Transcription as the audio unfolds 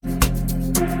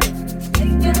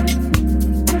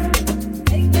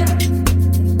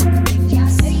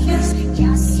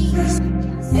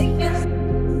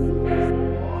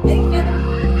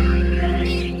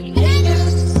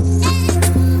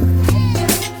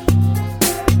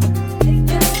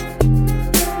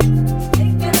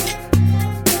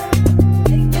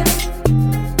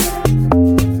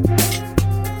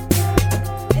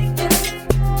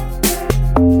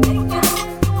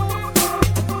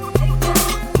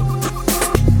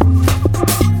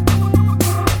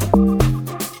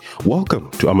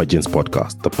to Amagentz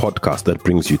podcast, the podcast that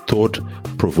brings you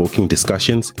thought-provoking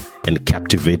discussions and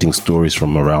captivating stories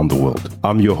from around the world.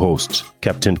 I'm your host,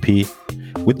 Captain P,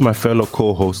 with my fellow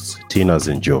co-hosts, Tina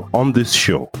and Joe. On this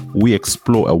show, we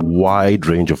explore a wide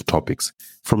range of topics,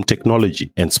 from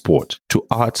technology and sport to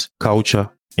art, culture,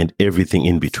 and everything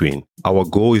in between. Our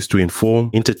goal is to inform,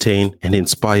 entertain, and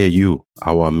inspire you,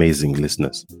 our amazing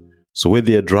listeners. So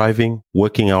whether you're driving,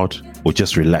 working out, or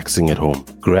just relaxing at home,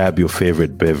 grab your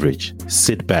favorite beverage,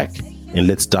 sit back, and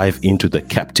let's dive into the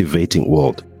captivating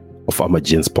world of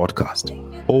Amagentz podcast.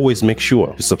 Always make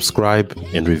sure to subscribe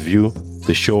and review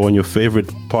the show on your favorite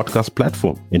podcast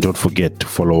platform. And don't forget to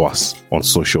follow us on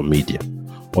social media.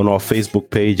 On our Facebook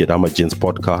page at Amagentz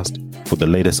Podcast for the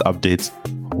latest updates.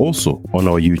 Also on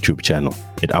our YouTube channel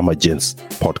at Amagentz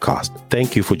Podcast.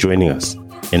 Thank you for joining us,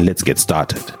 and let's get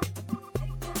started.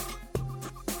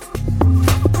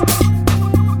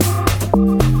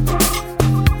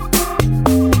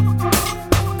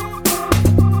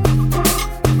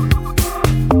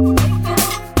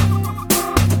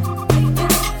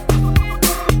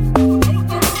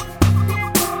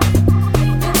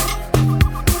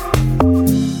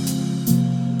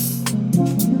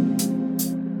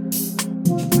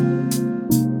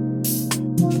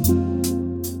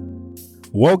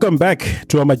 Welcome back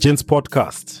to Amagentz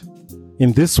Podcast.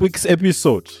 In this week's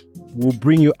episode, we'll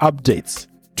bring you updates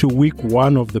to week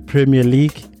 1 of the Premier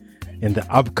League and the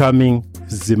upcoming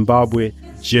Zimbabwe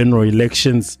general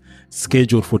elections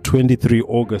scheduled for 23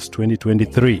 August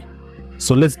 2023.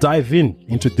 So let's dive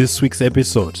into this week's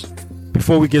episode.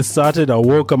 Before we get started, I'll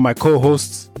welcome my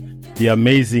co-hosts, the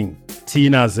amazing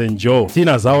Tinas and Joe.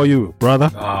 Tinas, how are you, brother?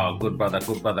 Good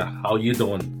brother. How you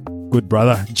doing? Good,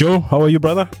 brother. Joe, how are you,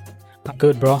 brother?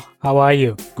 Good, bro. How are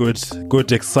you?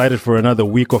 Good. Excited for another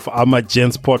week of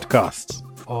Amagentz podcast.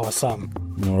 Awesome.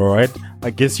 All right. I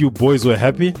guess you boys were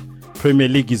happy. Premier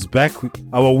League is back.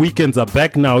 Our weekends are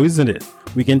back now, isn't it?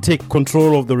 We can take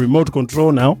control of the remote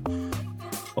control now.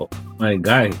 Oh, my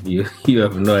guy, you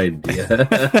have no idea.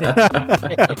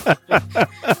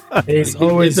 There's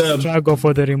always a struggle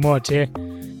for the remote, yeah?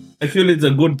 I feel it's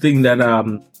a good thing that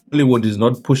Hollywood is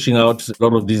not pushing out a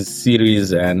lot of these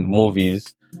series and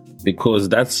movies, because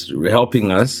that's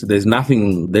helping us. There's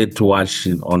nothing there to watch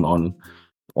on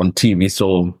TV,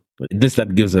 so at least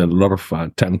that gives a lot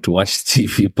of time to watch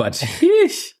TV. But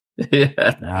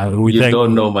you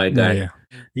don't know, my guy.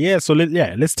 Yeah. So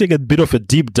let's take a bit of a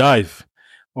deep dive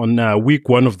on week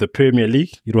 1 of the Premier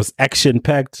League. It was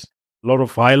action-packed, a lot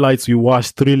of highlights. We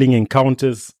watched thrilling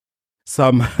encounters.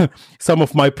 Some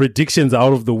of my predictions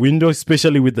out of the window,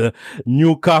 especially with the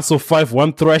Newcastle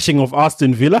 5-1 thrashing of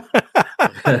Aston Villa.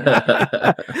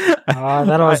 That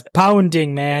was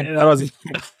pounding, man.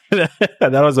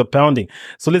 That was a pounding.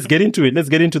 So let's get into it. Let's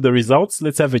get into the results.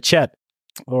 Let's have a chat.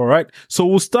 All right. So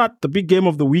we'll start the big game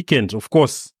of the weekend. Of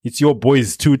course, it's your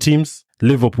boys' 2 teams,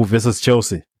 Liverpool versus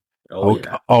Chelsea. I'll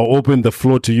open the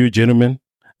floor to you, gentlemen,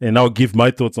 and I'll give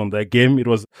my thoughts on that game. It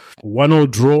was 1-0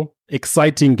 draw,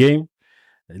 exciting game.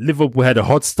 Liverpool had a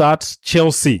hot start.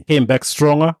 Chelsea came back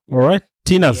stronger. All right.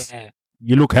 Tinas,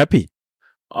 You look happy.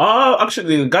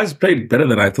 Actually, the guys played better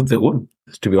than I thought they would,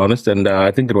 to be honest. And I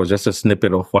think it was just a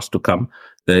snippet of what's to come.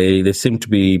 They seem to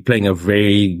be playing a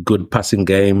very good passing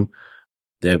game.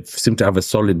 They seem to have a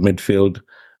solid midfield.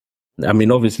 I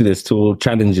mean, obviously, there's still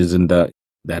challenges in the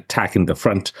attack in the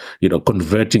front,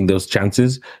 converting those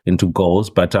chances into goals.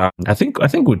 But I think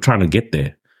we're trying to get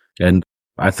there. And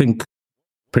I think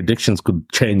predictions could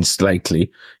change slightly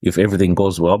if everything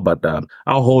goes well, but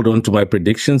I'll hold on to my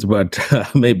predictions, but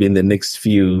maybe in the next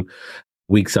few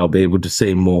weeks I'll be able to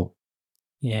say more.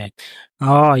 Yeah.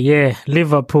 Oh, yeah.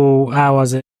 Liverpool, I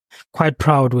was quite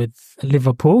proud with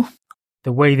Liverpool,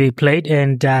 the way they played,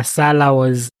 and Salah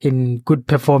was in good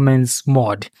performance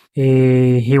mode.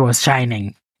 He was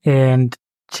shining. And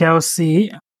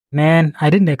Chelsea, man, I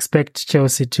didn't expect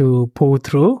Chelsea to pull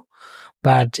through.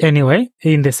 But anyway,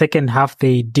 in the second half,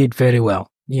 they did very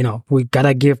well. We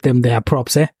gotta give them their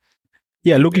props, eh?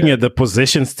 Yeah, looking at the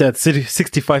possession stats,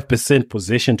 65%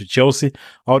 possession to Chelsea.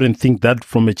 I wouldn't think that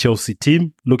from a Chelsea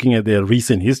team, looking at their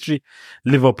recent history.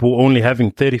 Liverpool only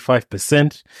having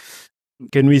 35%.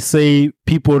 Can we say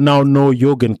people now know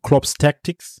Jurgen Klopp's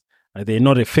tactics? Are they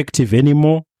not effective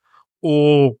anymore?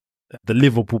 Or the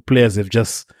Liverpool players have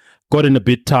just gotten a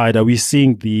bit tired? Are we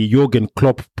seeing the Jurgen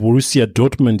Klopp Borussia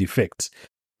Dortmund effect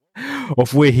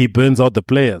of where he burns out the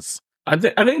players? I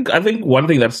think one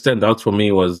thing that stands out for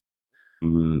me was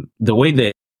the way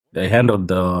they handled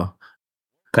the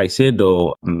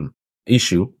Caicedo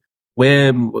issue,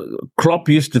 where Klopp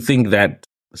used to think that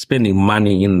spending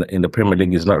money in the Premier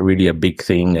League is not really a big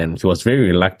thing, and he was very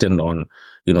reluctant on,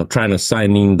 trying to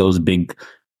sign in those big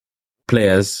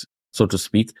players, so to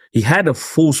speak. He had a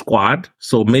full squad,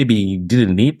 so maybe he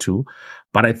didn't need to,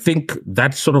 but I think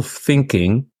that sort of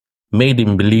thinking made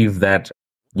him believe that,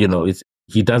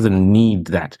 he doesn't need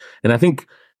that. And I think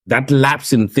that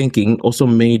lapse in thinking also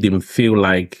made him feel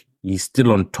like he's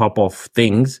still on top of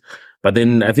things. But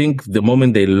then I think the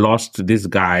moment they lost this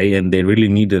guy and they really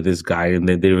needed this guy, and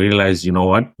then they realized, you know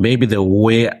what, maybe the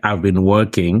way I've been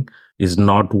working is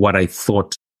not what I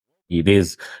thought it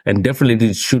is. And definitely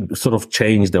it should sort of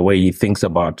change the way he thinks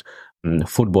about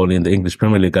football in the English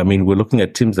Premier League. I mean, we're looking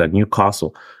at teams like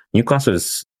Newcastle. Newcastle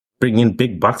is bringing in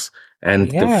big bucks,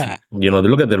 and they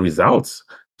look at the results.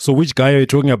 So which guy are you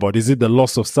talking about? Is it the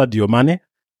loss of Sadio Mane?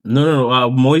 No.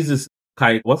 Moises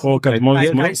Kai. What's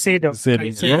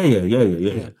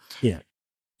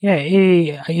Yeah,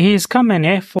 he's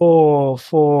coming for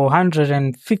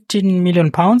 115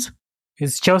 million pounds.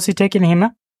 Is Chelsea taking him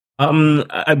up?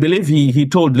 I believe he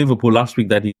told Liverpool last week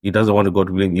that he doesn't want to go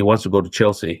to England. He wants to go to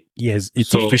Chelsea. Yes,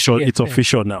 it's official. Yeah, it's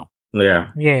official now.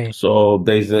 Yeah. So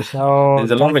there's a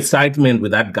lot of excitement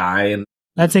with that guy, and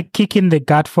that's a kick in the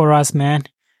gut for us, man.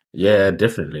 Yeah,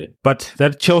 definitely. But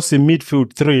that Chelsea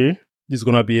midfield three is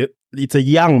gonna be it's a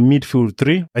young midfield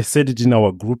three. I said it in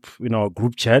our group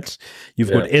chat.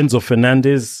 You've got Enzo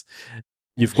Fernandez.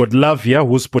 You've got Lavia,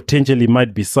 who's potentially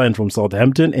might be signed from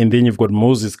Southampton, and then you've got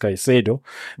Moses Caicedo.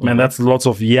 Man, that's lots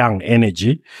of young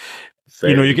energy.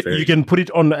 You can put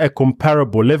it on a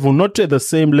comparable level, not at the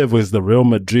same level as the Real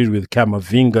Madrid with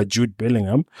Camavinga, Jude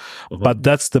Bellingham, but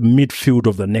that's the midfield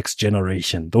of the next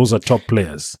generation. Those are top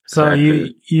players. So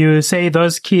you say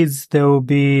those kids, they will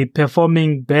be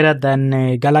performing better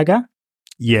than Gallagher?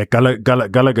 Yeah,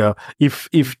 Gallagher.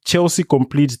 If Chelsea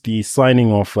completes the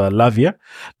signing of Lavia,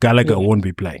 Gallagher won't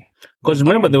be playing. Because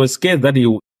remember, they were scared that he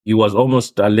was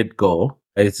almost let go.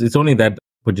 It's only that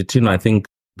Pochettino, I think,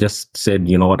 just said,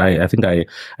 you know what, I think I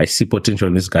see potential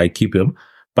in this guy, keep him.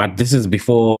 But this is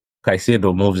before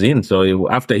Caicedo moves in. So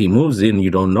after he moves in,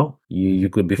 you don't know. You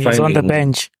could be he's on the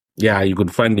bench. Yeah, you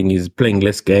could finding he's playing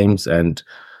less games, and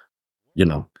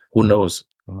who knows.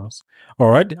 All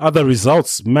right. Other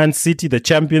results. Man City, the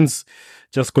champions,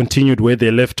 just continued where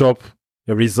they left off.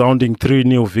 A resounding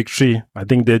 3-0 victory. I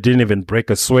think they didn't even break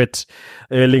a sweat.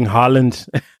 Erling Haaland,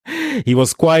 he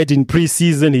was quiet in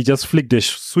pre-season. He just flicked a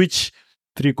switch.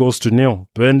 3-0.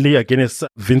 Burnley against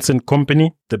Vincent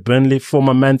Kompany, the Burnley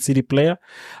former Man City player.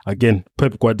 Again,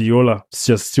 Pep Guardiola is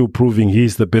just still proving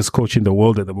he's the best coach in the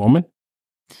world at the moment.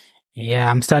 Yeah,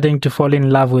 I'm starting to fall in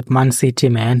love with Man City,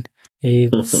 man.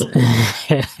 It's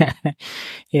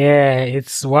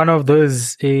it's one of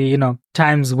those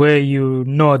times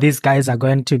where these guys are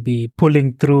going to be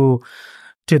pulling through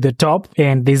to the top,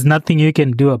 and there's nothing you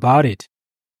can do about it.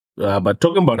 But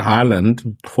talking about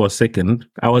Haaland for a second,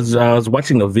 I was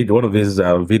watching a video, one of his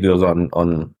videos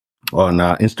on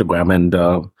Instagram, and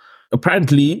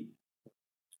apparently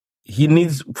he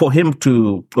needs, for him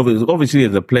to, obviously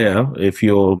as a player, if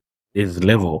you're his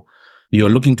level, you're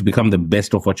looking to become the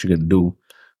best of what you can do.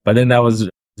 But then I was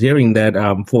hearing that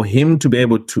for him to be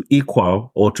able to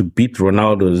equal or to beat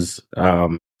Ronaldo's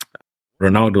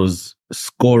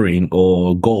scoring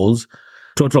or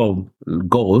total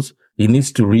goals, he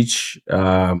needs to reach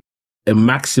a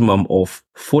maximum of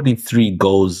 43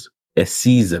 goals a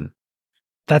season.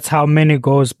 That's how many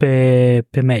goals per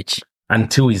match?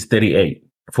 Until he's 38,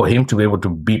 for him to be able to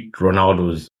beat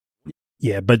Ronaldo's.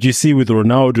 Yeah, but you see with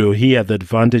Ronaldo, he had the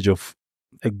advantage of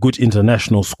a good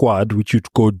international squad, which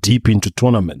would go deep into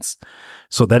tournaments.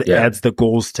 So that adds the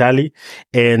goals tally.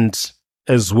 And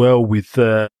as well with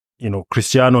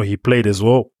Cristiano, he played as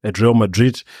well at Real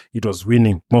Madrid. It was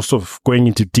winning, most of going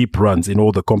into deep runs in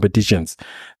all the competitions.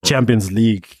 Champions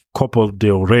League, Copa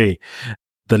del Rey,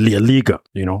 the La Liga,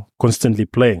 constantly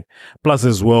playing. Plus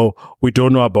as well, we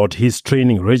don't know about his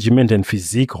training regimen and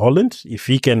physique, Haaland, if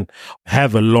he can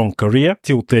have a long career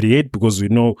till 38, because we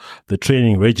know the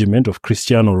training regimen of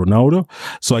Cristiano Ronaldo.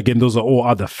 So again, those are all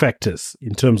other factors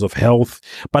in terms of health.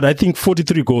 But I think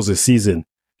 43 goals a season.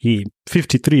 He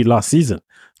 53 last season.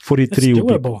 43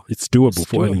 it's doable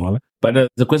for Erling Haaland. But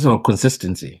the question of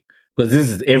consistency, because this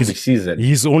is every season.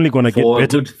 He's only going to get better. For a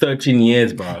good 13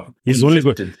 years, bro. He's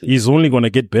only going to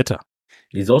get better.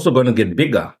 He's also going to get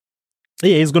bigger.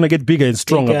 Yeah, he's going to get bigger and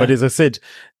stronger. But as I said,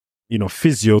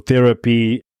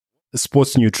 physiotherapy,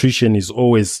 sports nutrition is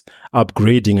always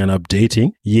upgrading and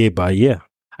updating year by year.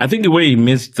 I think the way he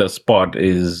missed the spot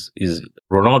is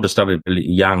Ronaldo started really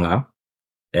younger,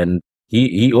 and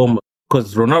he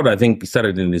because Ronaldo, I think,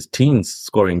 started in his teens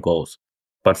scoring goals.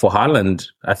 But for Haaland,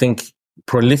 I think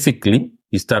prolifically,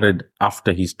 he started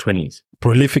after his 20s.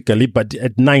 Prolifically, but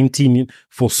at 19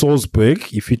 for Salzburg,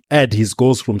 if you add his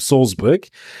goals from Salzburg,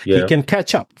 he can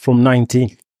catch up from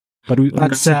 19.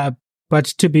 But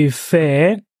to be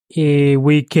fair,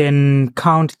 we can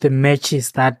count the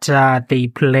matches that they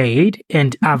played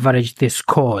and average the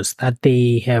scores that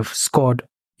they have scored,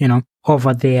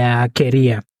 over their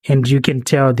career. And you can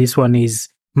tell this one is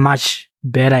much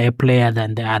better a player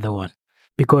than the other one,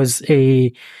 because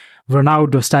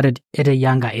Ronaldo started at a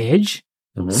younger age,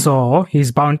 so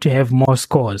he's bound to have more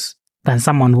scores than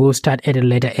someone who started at a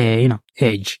later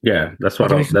age. Yeah, that's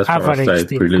what I was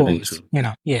preliminary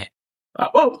to. Yeah.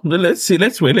 Well, let's see.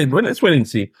 Let's wait and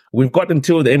see. We've got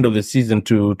until the end of the season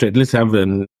to at least have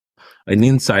an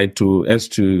insight as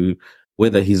to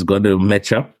whether he's going to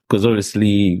match up, because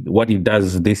obviously what he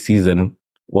does this season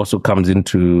also comes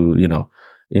into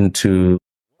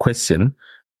question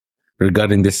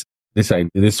regarding this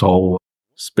whole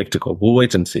spectacle. We'll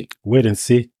wait and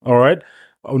see. All right.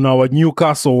 On our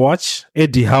Newcastle watch,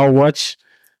 Eddie Howe watch,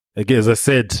 again, as I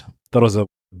said, that was a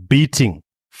beating,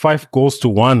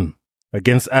 5-1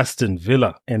 against Aston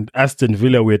Villa. And Aston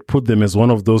Villa, we had put them as one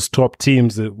of those top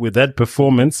teams. With that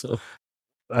performance,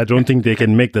 I don't think they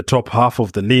can make the top half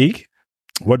of the league.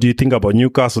 What do you think about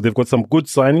Newcastle? They've got some good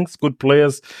signings, good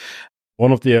players.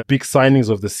 One of their big signings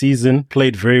of the season,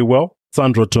 played very well.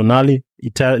 Sandro Tonali,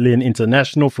 Italian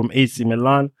international from AC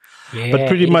Milan. Yeah, but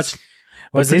pretty much...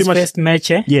 Was his first match,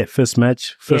 eh? Yeah, first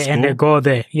match. First goal. And a goal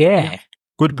there. Yeah.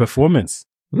 Good performance.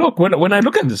 Look, when I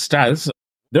look at the stats,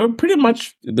 they're pretty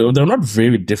much, they're not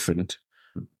very different.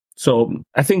 So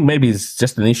I think maybe it's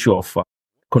just an issue of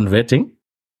converting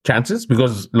chances,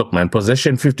 because look, man,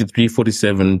 possession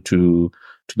 53-47 to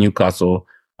Newcastle,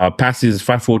 passes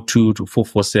 542 to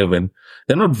 447.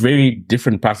 They're not very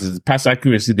different passes. Pass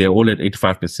accuracy, they're all at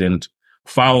 85%.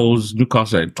 Fouls,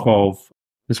 Newcastle at 12.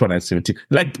 This one at 17.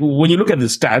 Like, when you look at the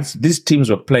stats, these teams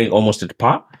were playing almost at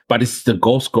par, but it's the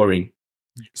goal scoring.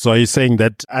 So are you saying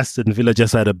that Aston Villa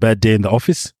just had a bad day in the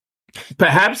office?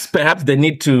 Perhaps they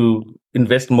need to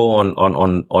invest more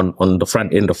on the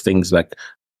front end of things, like,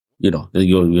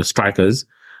 your strikers,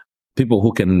 people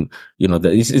who can,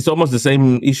 it's almost the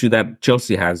same issue that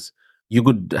Chelsea has. You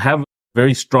could have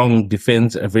very strong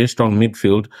defense, a very strong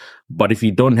midfield, but if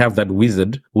you don't have that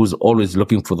wizard who's always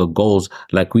looking for the goals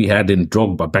like we had in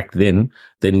Drogba back then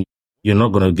you're not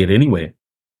going to get anywhere.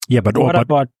 Yeah, but what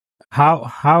about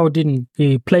how didn't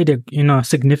he play a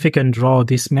significant role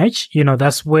this match?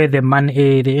 That's where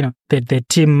the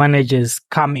team managers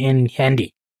come in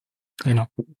handy.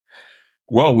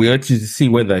 Well, we have to see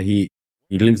whether he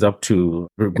lives up to,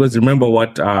 because remember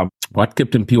what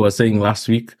Captain P was saying last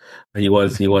week. He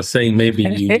was saying maybe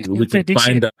we could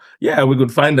find a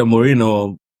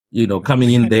Mourinho,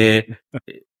 coming in there.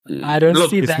 I don't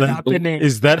see that happening.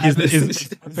 Is that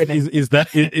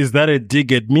a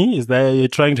dig at me? Is that you're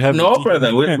trying to have? No,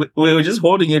 brother. We were just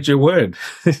holding at your word.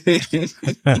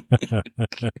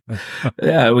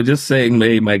 Yeah, we're just saying,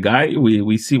 my guy.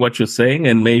 We see what you're saying,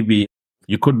 and maybe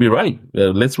you could be right.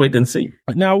 Let's wait and see.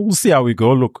 Now we'll see how we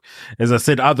go. Look, as I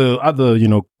said, other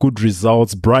good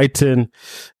results. Brighton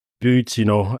beat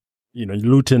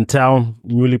Luton Town,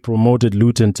 newly promoted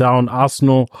Luton Town.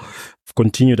 Arsenal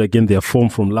continued again their form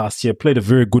from last year. Played a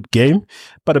very good game,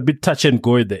 but a bit touch and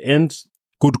go at the end.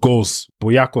 Good goals.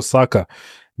 Bukayo Saka.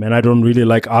 Man, I don't really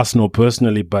like Arsenal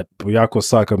personally, but Bukayo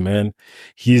Saka, man,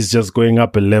 he's just going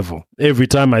up a level. Every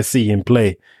time I see him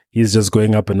play, he's just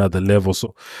going up another level.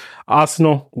 So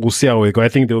Arsenal, we'll see how we go. I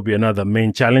think there will be another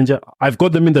main challenger. I've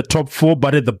got them in the top 4,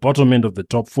 but at the bottom end of the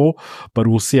top 4. But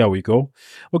we'll see how we go.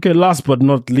 Okay, last but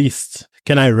not least,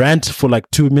 can I rant for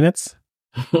like 2 minutes?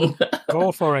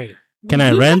 Go for it. Can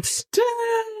I rant?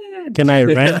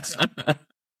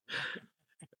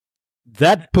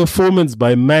 That performance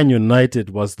by Man United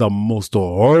was the most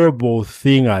horrible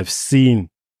thing I've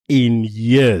seen in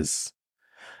years.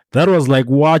 That was like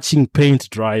watching paint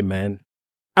dry, man.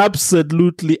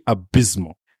 Absolutely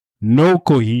abysmal. No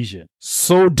cohesion.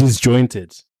 So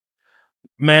disjointed.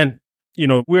 Man,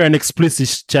 we're an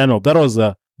explicit channel. That was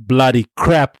a bloody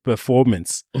crap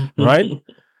performance, right?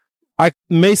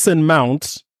 Mason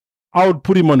Mount, I would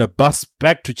put him on a bus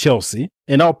back to Chelsea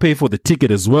and I'll pay for the ticket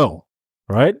as well,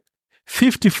 right?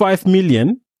 55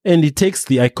 million, and he takes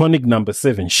the iconic number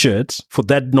 7 shirt for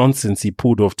that nonsense he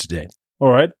pulled off today.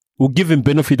 All right? We'll give him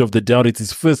benefit of the doubt. It's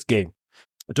his first game.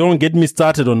 Don't get me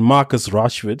started on Marcus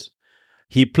Rashford.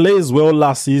 He plays well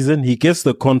last season. He gets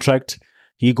the contract.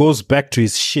 He goes back to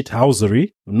his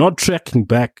shithousery, not tracking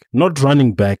back, not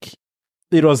running back.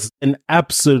 It was an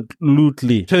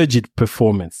absolutely turgid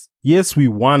performance. Yes, we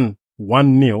won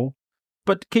 1-0,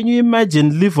 But can you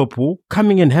imagine Liverpool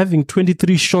coming and having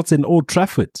 23 shots in Old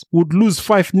Trafford? Would lose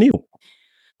 5-0.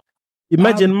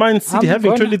 Imagine Man City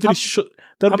having 23 shots.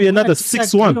 That'd be another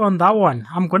 6-1. On that one,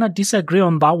 I'm gonna disagree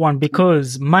on that one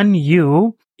because Man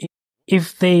U,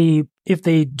 if they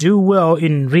do well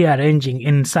in rearranging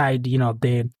inside,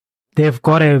 they've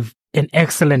got an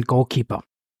excellent goalkeeper.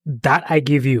 That I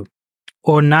give you.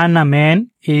 Onana,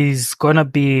 man, is gonna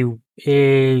be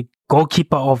a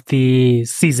goalkeeper of the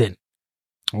season.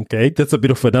 Okay, that's a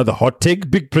bit of another hot take.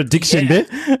 Big prediction there.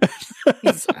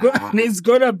 He's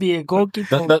gonna be a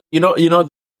goalkeeper.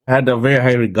 I had a very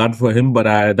high regard for him, but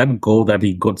that goal that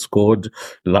he got scored,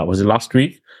 was it last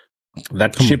week?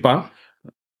 That chipper,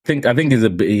 I think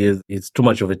it's too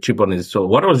much of a chip on his. So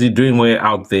what was he doing way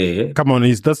out there? Come on,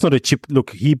 that's not a chip.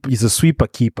 Look, he's a sweeper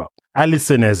keeper.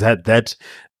 Alisson has had that.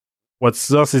 What's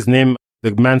his name?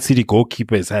 The Man City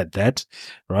goalkeeper has had that,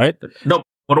 right? No,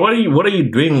 but what are you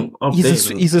doing up there?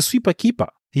 He's a sweeper keeper.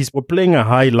 We're playing a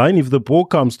high line. If the ball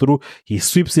comes through, he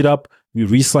sweeps it up. We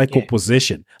recycle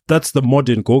possession. That's the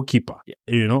modern goalkeeper.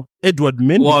 Edward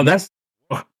Mendy. Well,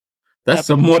 that's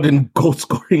the modern goal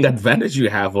scoring advantage you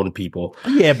have on people.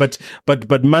 Yeah,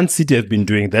 but Man City have been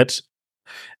doing that.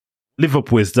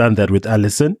 Liverpool has done that with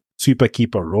Alisson, sweeper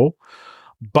keeper role.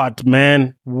 But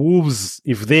man, Wolves,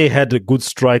 if they had a good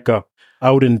striker,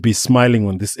 I wouldn't be smiling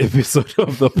on this episode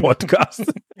of the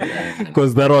podcast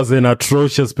because that was an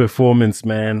atrocious performance,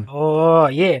 man. Oh,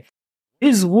 yeah.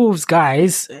 These Wolves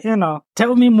guys,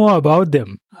 tell me more about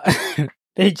them.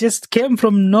 They just came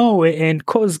from nowhere and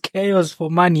caused chaos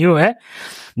for Man U, eh?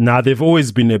 Nah, they've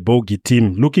always been a bogey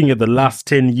team. Looking at the last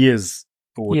 10 years,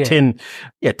 10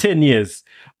 years,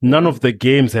 none of the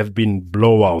games have been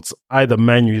blowouts. Either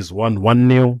Man U has won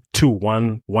 1-0,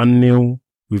 2-1, 1-0.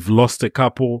 We've lost a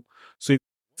couple. So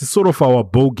it's sort of our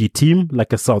bogey team,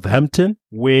 like a Southampton,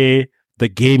 where the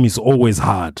game is always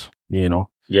hard,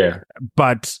 Yeah.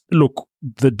 But look,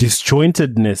 the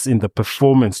disjointedness in the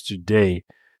performance today,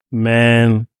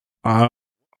 man.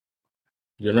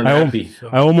 You're not happy.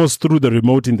 I almost threw the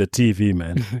remote in the TV,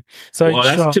 man.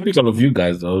 That's typical of you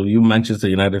guys, though. You Manchester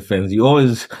United fans, you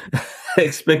always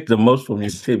expect the most from your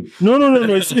team. No.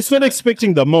 It's not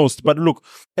expecting the most. But look,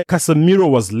 Casemiro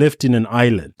was left in an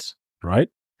island, right?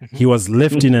 He was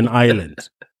left in an island,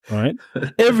 right?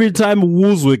 Every time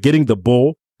Wolves were getting the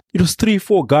ball, it was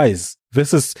 3-4 guys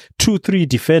versus 2-3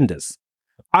 defenders.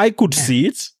 I could see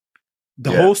it.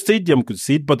 The whole stadium could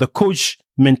see it, but the coach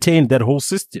maintained that whole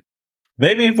system.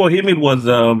 Maybe for him it was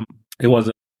a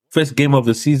first game of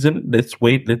the season. Let's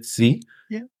wait, let's see.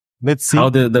 Yeah. Let's see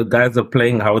how the guys are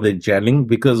playing, how they're gelling,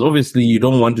 because obviously you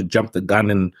don't want to jump the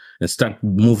gun and start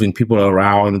moving people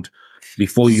around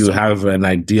before you have an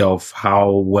idea of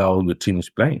how well your team is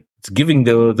playing. It's giving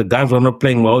the guys who are not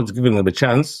playing well, it's giving them a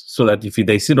chance so that if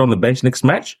they sit on the bench next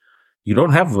match, you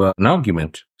don't have an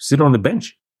argument. Sit on the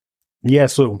bench. Yeah,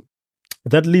 so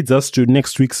that leads us to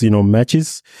next week's,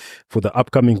 matches for the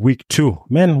upcoming week 2.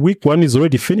 Man, week 1 is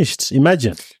already finished.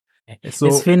 Imagine. So,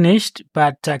 it's finished,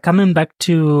 but coming back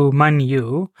to Man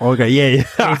U, okay, yeah.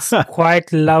 It's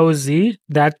quite lousy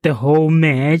that the whole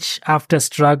match, after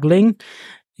struggling,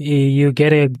 you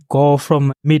get a goal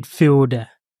from midfielder.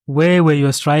 Where were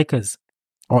your strikers?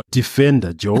 Oh,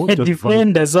 defender, Joe.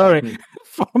 Defender, sorry.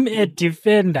 From a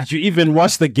defender. Did you even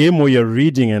watch the game or you're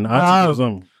reading an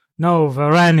article? No,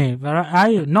 Varane.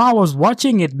 I was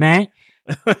watching it, man.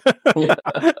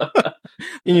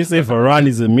 And you say Varane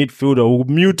is a midfielder, we'll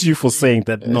mute you for saying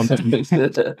that nonsense.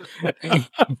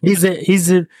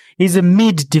 he's a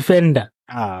mid defender.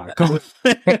 Come on.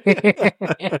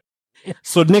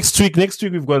 So next week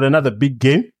we've got another big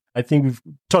game. I think we've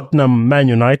Tottenham Man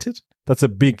United. That's a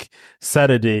big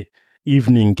Saturday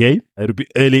evening game. It'll be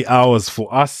early hours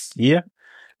for us here,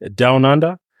 down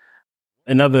under.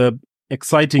 Another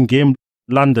exciting game,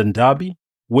 London Derby,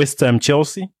 West Ham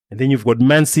Chelsea. And then you've got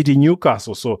Man City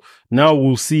Newcastle. So now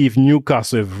we'll see if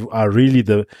Newcastle are really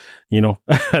the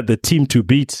the team to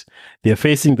beat. They're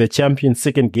facing the champion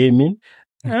second game in.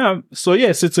 So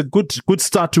yes, it's a good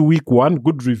start to week 1.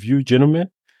 Good review, gentlemen.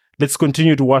 Let's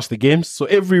continue to watch the games. So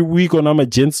every week on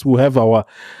Amagentz, we'll have our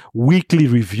weekly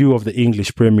review of the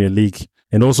English Premier League.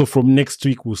 And also from next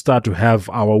week, we'll start to have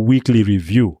our weekly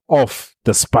review of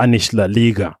the Spanish La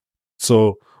Liga.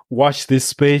 So watch this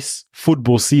space.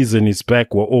 Football season is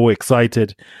back. We're all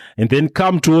excited. And then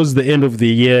come towards the end of the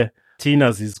year,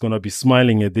 Tina's is going to be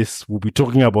smiling at this. We'll be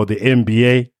talking about the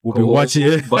NBA. We'll be watching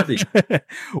it.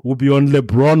 We'll be on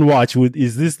LeBron watch.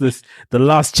 Is this the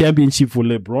last championship for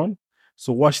LeBron?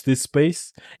 So watch this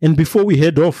space. And before we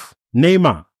head off,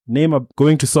 Neymar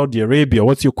going to Saudi Arabia.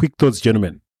 What's your quick thoughts,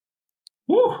 gentlemen?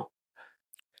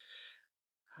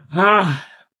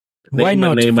 Why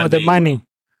not? For the money.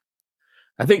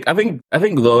 I think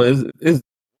though is this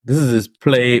is his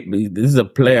play. This is a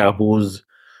player who's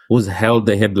held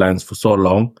the headlines for so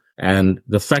long, and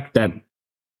the fact that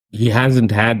he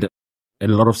hasn't had a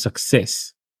lot of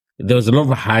success. There was a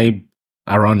lot of hype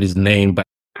around his name, but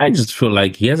I just feel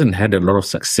like he hasn't had a lot of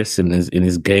success in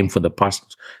his game for the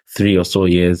past 3 or so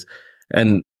years.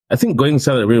 And I think going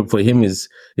Saudi Arabia for him is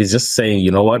just saying,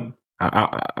 you know what,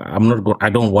 I'm not going. I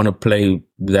don't want to play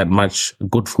that much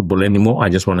good football anymore. I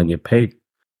just want to get paid.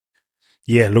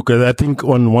 Yeah, look, I think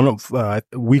on one of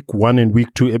week 1 and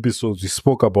week 2 episodes, we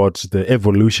spoke about the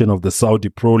evolution of the Saudi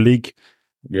Pro League.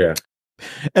 Yeah.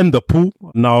 And the pool.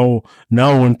 Now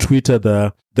on Twitter,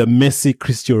 the Messi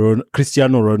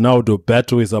Cristiano Ronaldo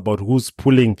battle is about who's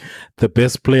pulling the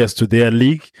best players to their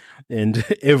league. And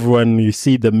everyone, you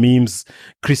see the memes,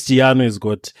 Cristiano has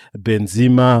got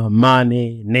Benzema,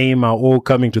 Mane, Neymar all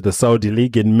coming to the Saudi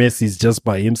league, and Messi is just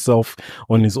by himself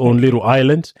on his own little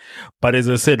island. But as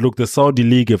I said, look, the Saudi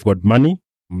league have got money.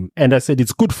 And I said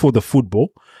it's good for the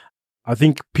football. I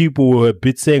think people were a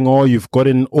bit saying, oh, you've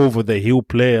gotten over the hill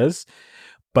players,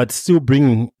 but still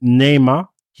bringing Neymar.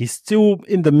 He's still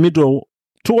in the middle,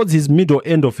 towards his middle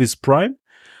end of his prime.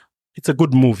 It's a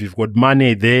good move. You've got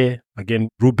Mane there, again,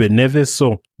 Ruben Neves.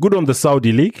 So good on the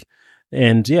Saudi league.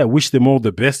 And yeah, wish them all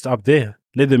the best up there.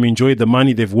 Let them enjoy the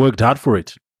money. They've worked hard for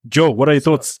it. Joe, what are your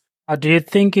thoughts? Do you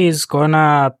think he's going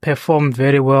to perform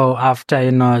very well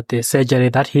after, the surgery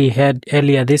that he had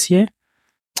earlier this year?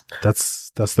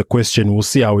 That's the question. We'll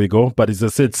see how we go. But as I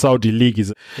said, Saudi league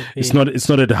it's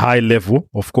not at a high level,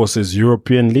 of course, as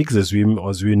European leagues, as we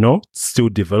know, it's still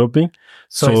developing.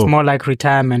 So it's more like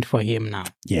retirement for him now.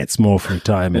 Yeah, it's more of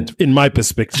retirement, in my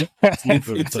perspective.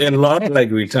 It's a lot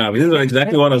like retirement. This is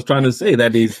exactly what I was trying to say.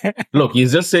 That is, look,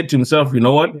 he's just said to himself, you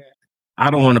know what? I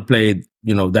don't want to play,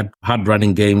 that hard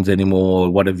running games anymore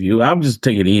or whatever I'm just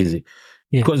taking it easy.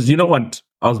 Yeah. Because you know what?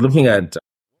 I was looking at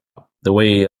the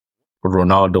way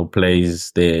Ronaldo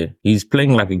plays there. He's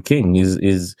playing like a king.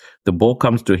 He's the ball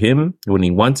comes to him when he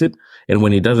wants it, and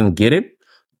when he doesn't get it,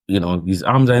 his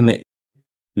arms are in the.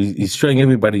 He's showing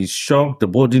everybody he's shocked. The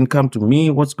ball didn't come to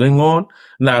me. What's going on?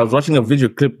 Now I was watching a video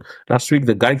clip last week.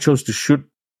 The guy chose to shoot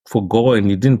for goal, and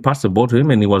he didn't pass the ball to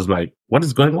him, and he was like, "What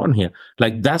is going on here?"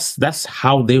 Like that's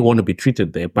how they want to be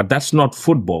treated there. But that's not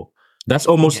football. That's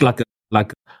almost like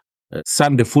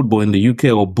Sunday football in the UK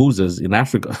or boozers in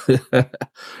Africa.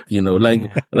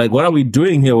 Like what are we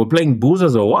doing here? We're playing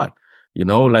boozers or what?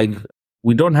 Like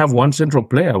we don't have one central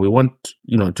player. We want,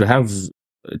 to have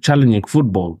challenging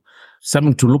football,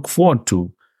 something to look forward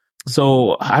to.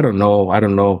 So I don't know.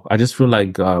 I just feel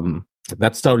like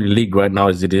that Saudi league right now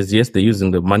as it is, yes, they're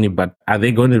using the money, but are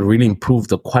they going to really improve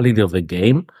the quality of the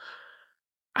game?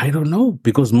 I don't know,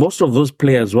 because most of those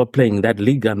players who are playing in that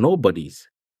league are nobodies.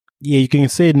 Yeah, you can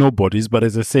say nobodies, but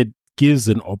as I said, gives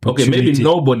an opportunity. Okay, maybe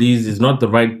nobodies is not the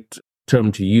right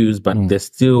term to use, but they're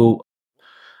still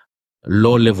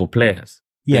low-level players.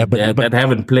 Yeah, that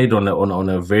haven't played on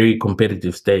a very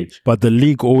competitive stage. But the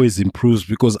league always improves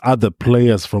because other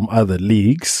players from other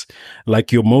leagues,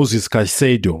 like your Moses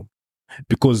Caicedo,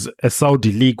 because a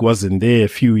Saudi league wasn't there a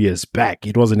few years back.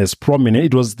 It wasn't as prominent.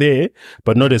 It was there,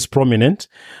 but not as prominent.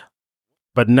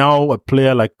 But now a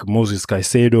player like Moses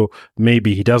Caicedo,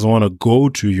 maybe he doesn't want to go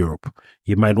to Europe.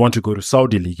 He might want to go to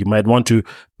Saudi League. He might want to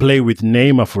play with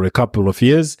Neymar for a couple of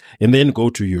years and then go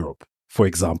to Europe, for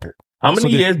example. How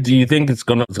many years do you think it's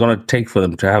gonna take for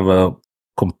them to have a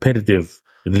competitive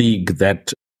league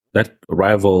that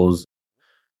rivals,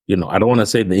 I don't want to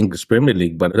say the English Premier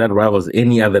League, but that rivals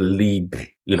any other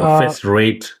league, first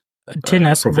rate?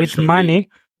 Tennis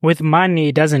with money,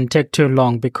 it doesn't take too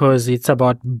long because it's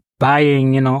about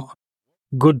buying,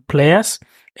 good players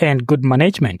and good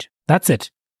management. That's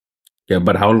it. Yeah,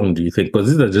 but how long do you think? Because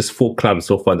these are just 4 clubs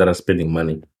so far that are spending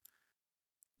money.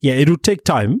 Yeah, it will take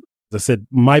time. As I said,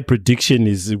 my prediction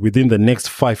is within the next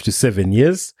 5 to 7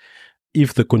 years,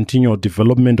 if the continual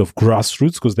development of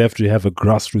grassroots, because they have to have a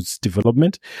grassroots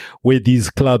development, where these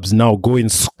clubs now go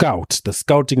and scout. The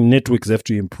scouting networks have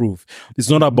to improve. It's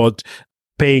not about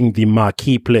paying the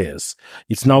marquee players.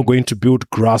 It's now going to build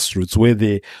grassroots where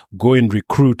they go and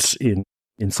recruit in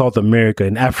South America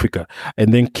and Africa,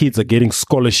 and then kids are getting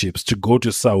scholarships to go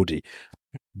to Saudi.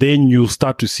 Then you'll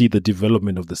start to see the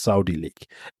development of the Saudi league.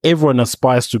 Everyone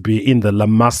aspires to be in the La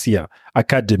Masia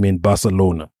Academy in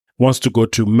Barcelona, wants to go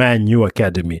to Man U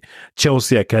Academy,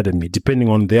 Chelsea Academy, depending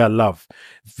on their love.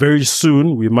 Very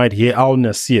soon, we might hear Al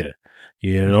Nassr,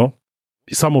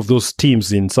 some of those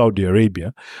teams in Saudi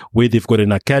Arabia where they've got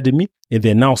an academy and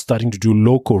they're now starting to do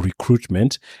local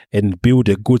recruitment and build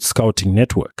a good scouting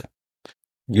network.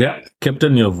 Yeah,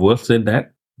 Captain, you've well said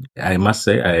that. I must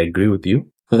say, I agree with you.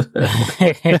 He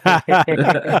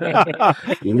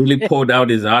really poured out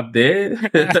his heart there.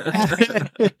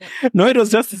 No, it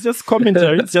was just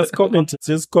commentary. It's just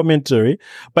commentary.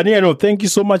 But yeah, no, thank you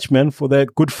so much, man, for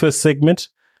that good first segment.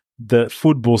 The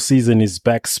football season is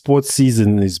back. Sports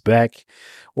season is back.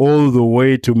 All the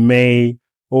way to May,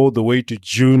 all the way to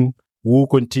June. We'll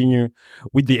continue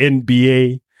with the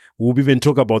NBA. We'll even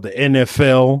talk about the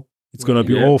NFL. It's going to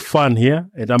be all fun here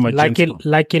at Amagentz.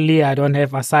 Luckily, I don't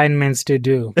have assignments to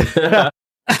do.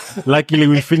 Luckily,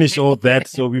 we finished all that.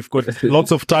 So we've got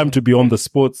lots of time to be on the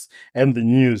sports and the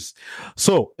news.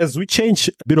 So as we change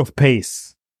a bit of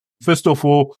pace, first of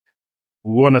all,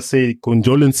 we want to say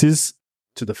condolences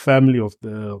to the family of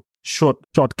the short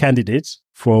candidate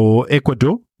for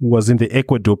Ecuador, who was in the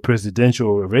Ecuador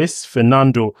presidential race,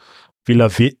 Fernando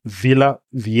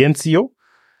Villavicencio.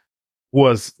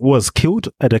 Was killed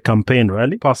at a campaign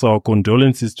rally. Pass our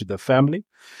condolences to the family.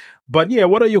 But yeah,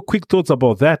 what are your quick thoughts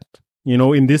about that? You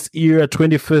know, in this era,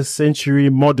 21st century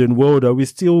modern world, are we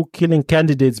still killing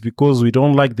candidates because we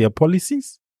don't like their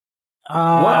policies?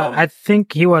 Wow. I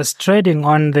think he was trading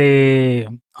on the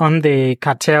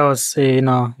cartels. You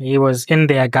know, he was in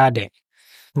their garden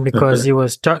because he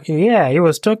was talking. Yeah, he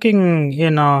was talking.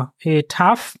 You know,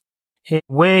 tough.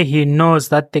 Where he knows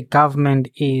that the government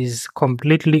is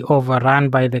completely overrun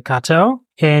by the cartel.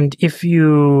 And if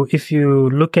you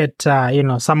look at,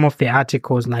 some of the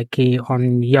articles like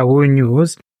on Yahoo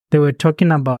News, they were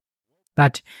talking about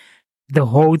that the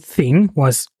whole thing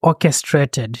was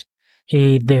orchestrated.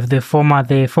 The former,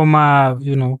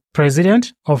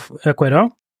 president of Ecuador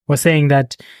was saying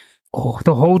that,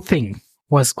 the whole thing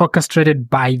was orchestrated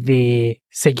by the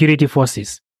security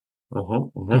forces.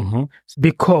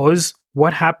 Because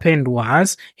what happened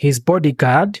was his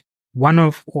bodyguard, one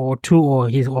of or two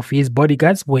of his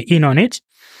bodyguards were in on it,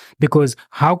 because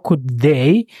how could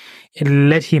they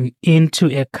let him into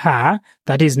a car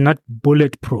that is not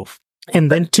bulletproof? And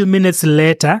then 2 minutes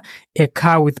later, a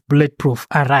car with bulletproof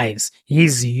arrives,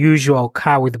 his usual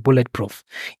car with bulletproof.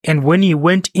 And when he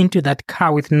went into that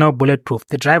car with no bulletproof,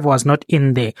 the driver was not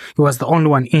in there. He was the only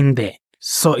one in there.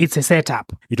 So it's a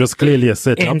setup. It was clearly a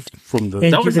setup from the.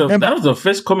 That was the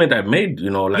first comment I made.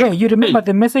 You know, like you remember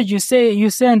the message you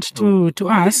sent to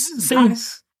us saying,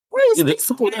 "Where is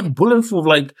this bulletproof?"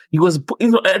 Like I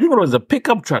think it was a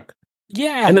pickup truck.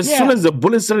 Yeah. And as soon as the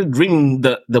bullet started ringing,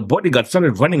 the bodyguard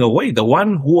started running away. The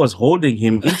one who was holding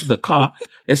him into the car,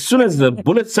 as soon as the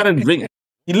bullet started ringing,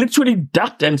 he literally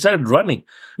ducked and started running.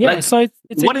 Yeah, so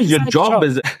it's what is your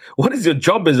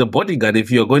job as a bodyguard if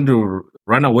you're going to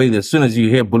run away as soon as you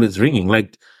hear bullets ringing?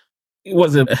 Like, it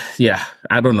was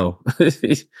I don't know.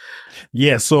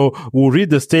 Yeah, so we'll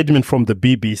read the statement from the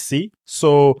BBC.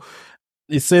 So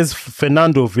it says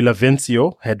Fernando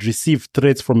Villavicencio had received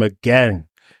threats from a gang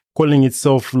calling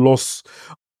itself Los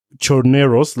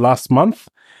Chorneros last month,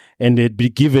 and had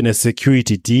been given a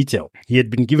security detail. He had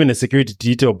been given a security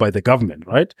detail by the government,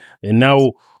 right? And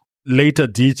now later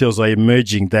details are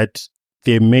emerging that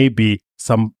there may be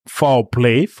some foul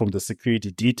play from the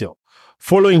security detail.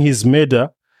 Following his murder,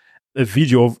 a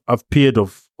video appeared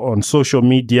on social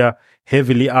media.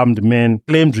 Heavily armed men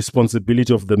claimed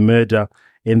responsibility of the murder,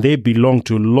 and they belong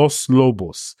to Los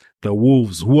Lobos, the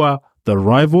wolves, who are the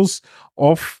rivals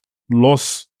of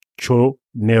Los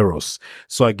Chorneros.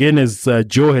 So again, as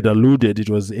Joe had alluded, it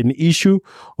was an issue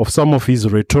of some of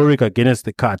his rhetoric against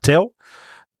the cartel.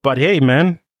 But hey,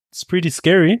 man, it's pretty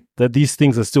scary that these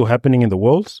things are still happening in the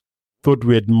world. Thought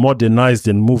we had modernized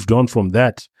and moved on from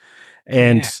that.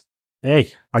 And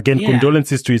hey, again,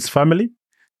 condolences to his family.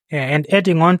 Yeah, and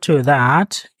adding on to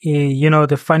that,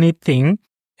 the funny thing,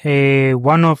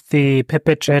 one of the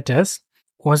perpetrators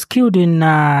was killed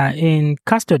in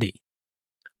custody.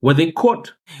 Were they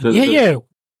caught?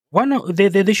 One of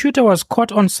the shooter was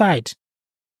caught on site,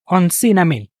 on scene. I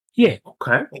mean, yeah.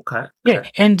 Okay. Yeah,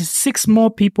 and 6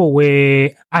 more people were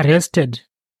arrested,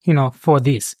 for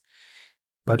this.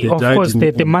 But of course,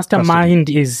 the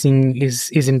mastermind is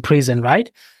in prison,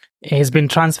 right? Has been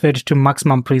transferred to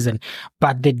maximum prison.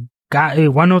 But the guy,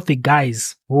 one of the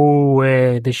guys who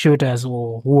were the shooters,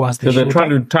 or who was the shooter, they're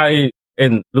trying to tie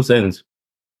in loose ends.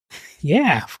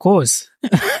 Yeah, of course.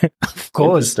 Of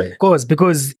course,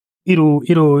 because it'll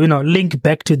link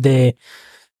back to the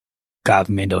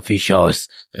government officials.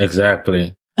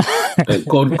 Exactly.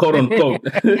 Quote unquote.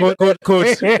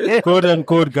 Quote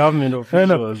unquote government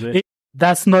officials.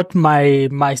 That's not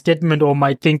my statement or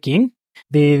my thinking.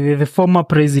 The former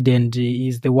president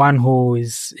is the one who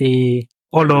is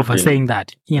all over saying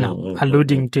that,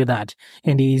 alluding to that.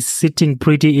 And he's sitting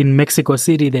pretty in Mexico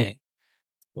City there.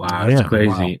 Wow, that's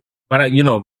crazy. But, I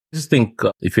just think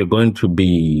if you're going to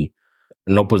be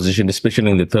in opposition,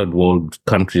 especially in the third world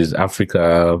countries,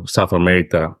 Africa, South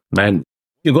America, man,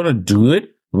 you're going to do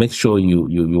it. Make sure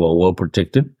you are well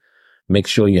protected. Make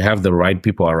sure you have the right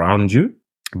people around you.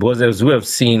 Because as we have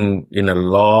seen in a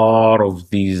lot of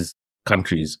these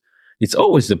countries, it's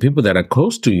always the people that are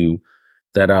close to you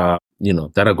that are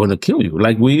going to kill you.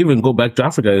 Like we even go back to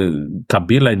Africa,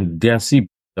 Kabila in DRC,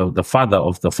 the father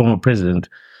of the former president,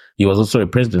 he was also a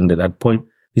president at that point.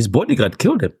 His bodyguard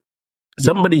killed him.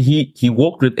 Somebody he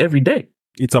walked with every day.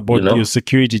 It's about your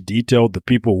security detail, the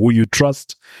people who you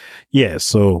trust. Yeah,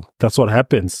 so that's what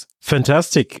happens.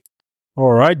 Fantastic.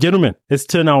 All right, gentlemen, let's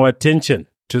turn our attention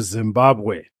to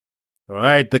Zimbabwe. All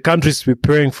right, the country is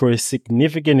preparing for a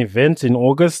significant event in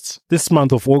August, this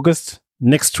month of August,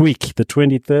 next week, the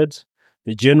 23rd,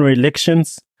 the general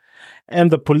elections,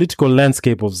 and the political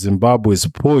landscape of Zimbabwe is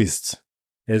poised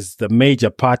as the major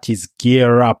parties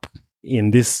gear up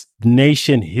in this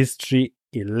nation history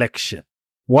election.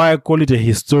 Why I call it a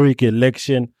historic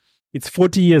election? It's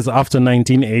 40 years after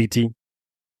 1980,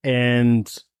 and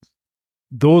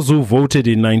those who voted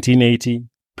in 1980,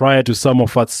 prior to some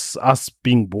of us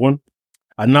being born,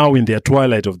 are now in their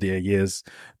twilight of their years.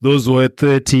 Those who were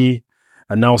 30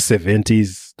 are now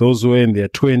 70s. Those who were in their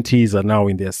 20s are now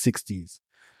in their 60s.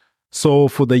 So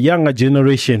for the younger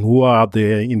generation who are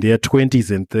there in their 20s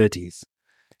and 30s,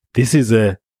 this is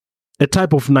a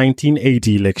type of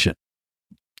 1980 election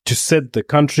to set the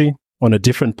country on a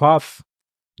different path,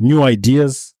 new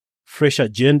ideas, fresh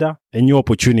agenda, and new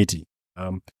opportunity.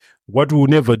 What we'll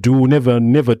never do, we'll never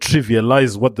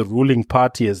trivialize what the ruling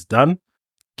party has done,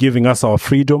 giving us our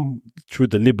freedom through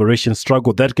the liberation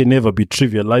struggle. That can never be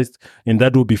trivialized, and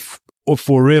that will be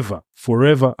forever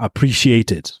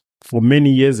appreciated for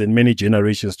many years and many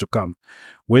generations to come.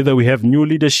 Whether we have new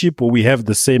leadership or we have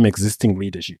the same existing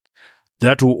leadership,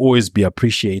 that will always be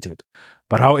appreciated.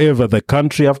 But however, the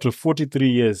country after 43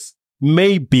 years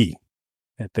may be,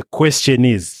 and the question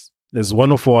is, as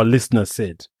one of our listeners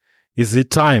said, is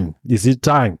it time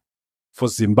for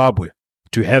Zimbabwe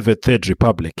to have a third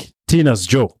republic? Tina's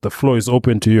Joe, the floor is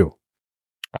open to you.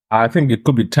 I think it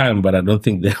could be time, but I don't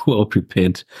think they're well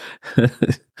prepared.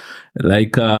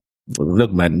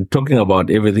 Look, man, talking about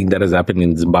everything that has happened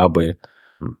in Zimbabwe,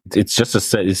 it's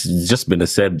just been a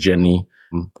sad journey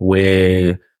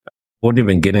where I won't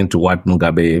even get into what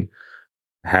Mugabe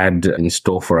had in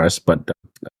store for us, but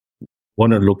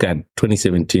want to look at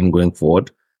 2017 going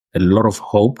forward. A lot of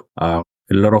hope, a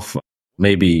lot of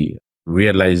maybe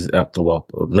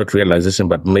not realization,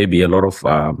 but maybe a lot of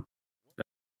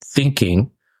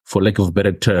thinking, for lack of a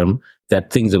better term,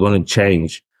 that things are going to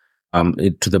change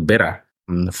to the better.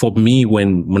 For me,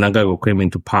 when Mnangagwa came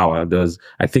into power,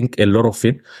 I think a lot of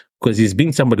it, because he's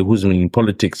been somebody who's been in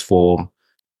politics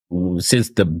since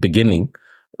the beginning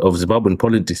of Zimbabwean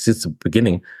politics, since the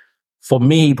beginning. For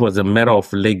me, it was a matter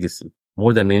of legacy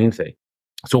more than anything.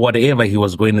 So whatever he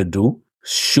was going to do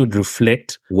should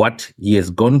reflect what he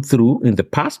has gone through in the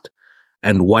past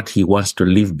and what he wants to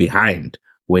leave behind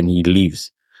when he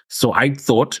leaves. So I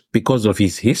thought, because of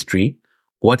his history,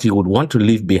 what he would want to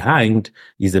leave behind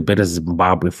is a better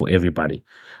Zimbabwe for everybody.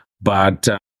 But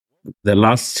the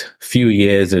last few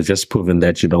years have just proven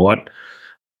that, you know what?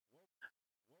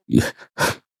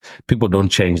 People don't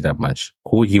change that much.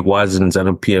 Who he was in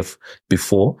ZANU-PF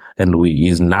before and who he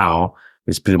is now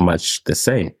is pretty much the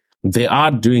same. They are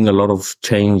doing a lot of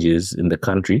changes in the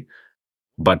country,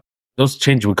 but those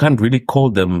changes, we can't really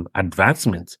call them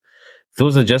advancements.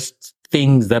 Those are just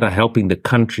things that are helping the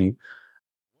country,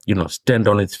 stand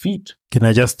on its feet. Can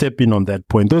I just step in on that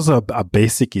point? Those are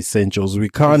basic essentials. We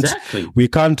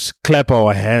can't clap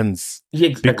our hands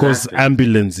because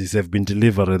ambulances have been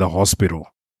delivered at the hospital.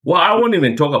 Well, I won't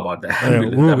even talk about that.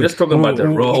 I'm just talking about the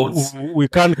roads. We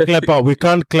can't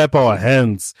clap our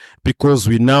hands because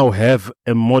we now have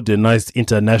a modernized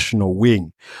international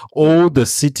wing. All the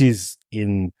cities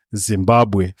in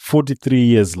Zimbabwe, 43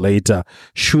 years later,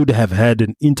 should have had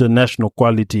an international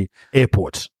quality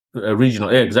airport. Regional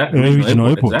airport. Exactly.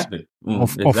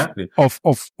 Exactly.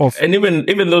 And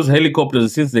even those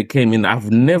helicopters, since they came in,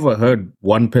 I've never heard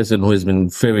one person who has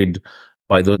been ferried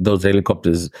by those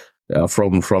helicopters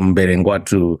from Berengwa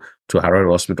to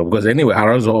Harare Hospital. Because anyway,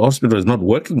 Harare Hospital is not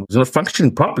working, it's not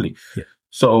functioning properly. Yeah.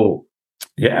 So,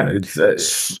 yeah,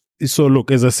 it's... So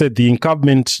look, as I said, the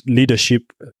incumbent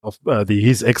leadership of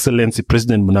His Excellency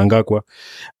President Mnangagwa,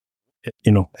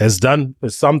 has done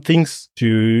some things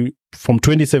from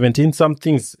 2017, some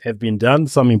things have been done,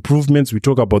 some improvements. We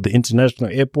talk about the international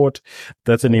airport.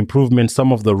 That's an improvement.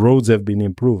 Some of the roads have been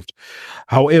improved.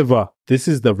 However, this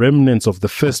is the remnants of the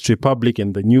First Republic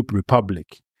and the New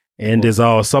Republic. And as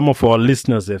some of our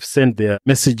listeners have sent their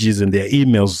messages and their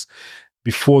emails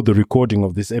before the recording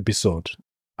of this episode,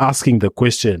 asking the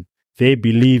question, they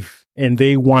believe and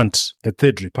they want a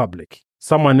third republic.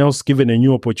 Someone else given a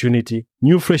new opportunity,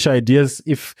 new fresh ideas.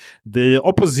 If the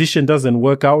opposition doesn't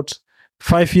work out,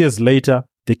 5 years later,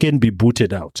 they can be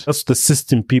booted out. That's the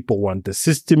system people want. The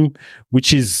system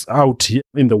which is out here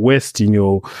in the West, in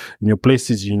your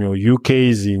places, in your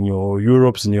UKs, in your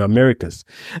Europes, in your Americas.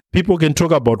 People can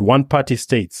talk about one-party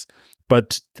states,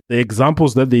 but the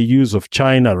examples that they use of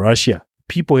China, Russia,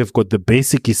 people have got the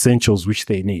basic essentials which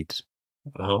they need.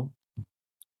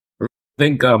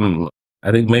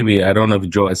 I think maybe, I don't know if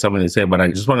Joe has something to say, but I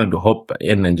just wanted to hop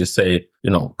in and just say,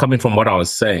 coming from what I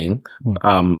was saying,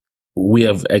 we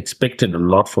have expected a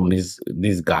lot from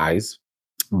these guys.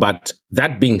 But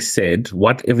that being said,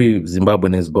 what every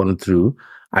Zimbabwean has gone through,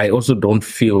 I also don't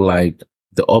feel like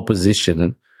the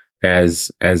opposition has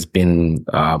been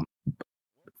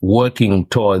working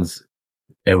towards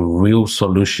a real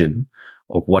solution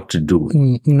of what to do.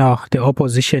 No, the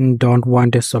opposition don't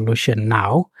want a solution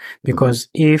now, because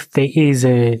if there is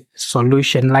a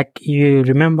solution, like you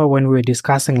remember when we were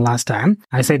discussing last time,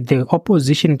 I said the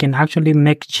opposition can actually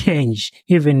make change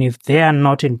even if they are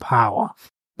not in power.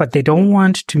 But they don't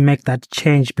want to make that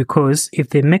change, because if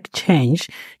they make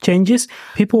changes,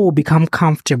 people will become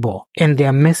comfortable and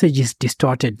their message is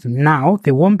distorted. Now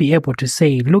they won't be able to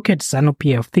say, look at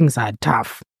ZANU-PF, things are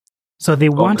tough. So they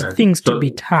want things to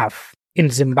be tough. In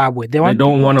Zimbabwe, they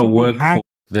don't want to work.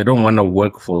 They don't want to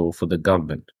work for the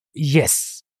government.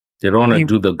 Yes, they don't want to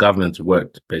do the government's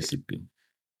work. Basically,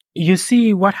 you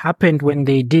see what happened when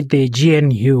they did the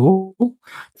GNU.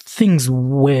 Things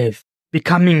were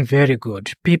becoming very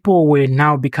good. People were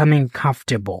now becoming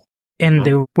comfortable, and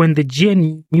when the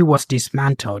GNU was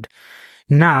dismantled,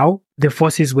 now the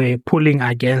forces were pulling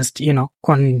against,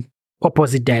 on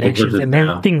opposite directions, and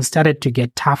then things started to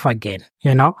get tough again.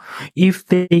 If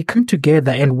they come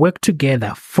together and work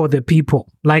together for the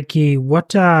people, like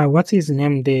what's his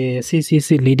name, the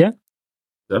CCC leader,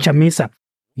 Chamisa,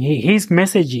 his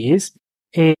message is,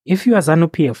 if you are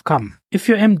ZANU-PF, come. If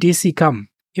you're MDC, come.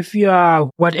 If you are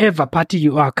whatever party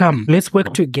you are, come. Let's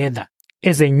work together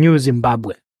as a new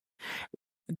Zimbabwe.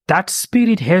 That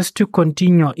spirit has to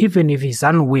continue, even if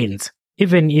ZANU wins.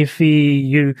 Even if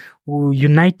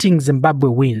Uniting Zimbabwe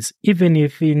wins, even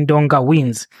if Ndonga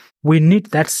wins, we need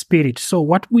that spirit. So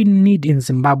what we need in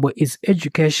Zimbabwe is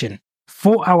education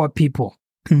for our people.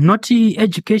 Not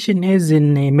education as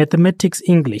in mathematics,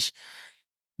 English.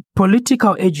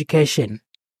 Political education.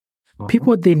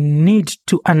 People, they need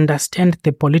to understand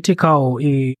the political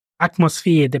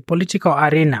atmosphere, the political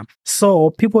arena. So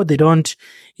people, they don't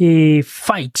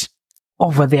fight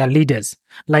over their leaders.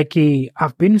 Like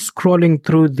I've been scrolling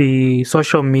through the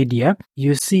social media.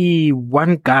 You see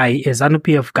one guy, a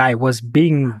ZANU-PF guy, was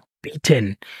being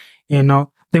beaten.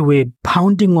 They were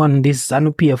pounding on this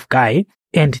ZANU-PF guy,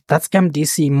 and that's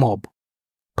MDC mob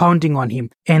pounding on him.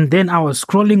 And then I was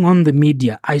scrolling on the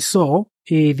media. I saw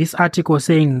this article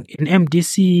saying an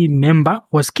MDC member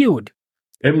was killed.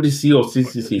 MDC or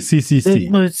CCC?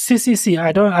 CCC. No, CCC.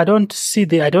 I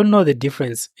don't know the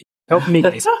difference. Help me,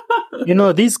 guys.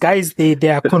 These guys, they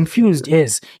are confused.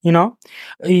 Yes,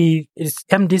 it's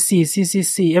MDC,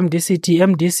 CCC, MDCT,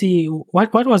 MDC.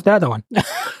 What was the other one?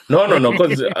 No.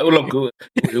 Because look,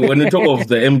 when we talk of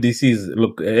the MDCs,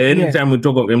 look, anytime we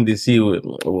talk of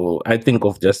MDC, I think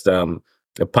of just a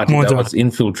party that was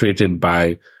infiltrated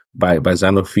by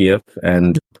ZANU-PF,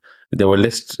 and they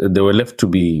were left to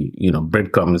be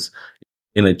breadcrumbs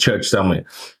in a church somewhere.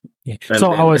 Yeah.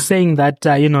 So I was saying that the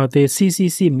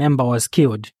CCC member was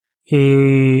killed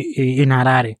in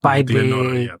Harare by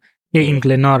in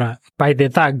Glenora by the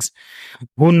thugs.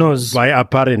 Who knows? By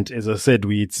apparent, as I said,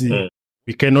 we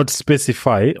cannot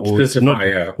specify or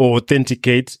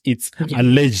authenticate. It's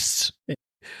alleged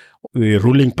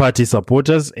ruling party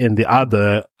supporters, and the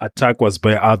other attack was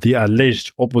by the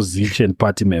alleged opposition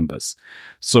party members.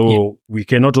 So we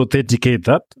cannot authenticate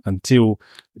that until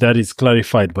that is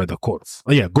clarified by the courts.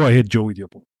 Go ahead, Joe, with your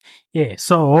point.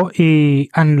 So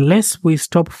unless we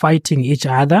stop fighting each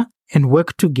other and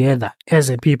work together as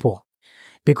a people,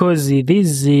 because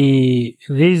these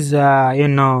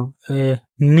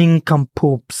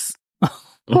nincompoops,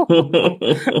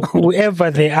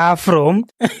 whoever they are from,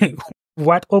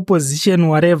 what opposition,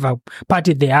 whatever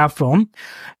party they are from,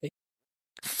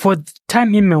 for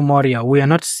time immemorial, we are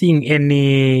not seeing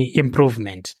any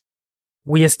improvement.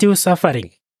 We are still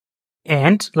suffering.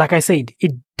 And like I said,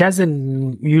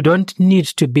 you don't need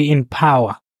to be in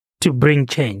power to bring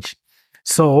change.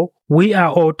 So we are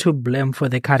all to blame for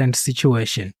the current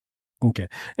situation. Okay.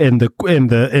 And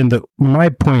my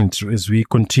point as we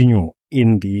continue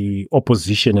in the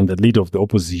opposition and the leader of the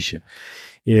opposition,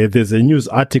 there's a news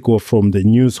article from the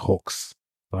News Hawks,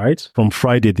 right? From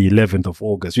Friday, the 11th of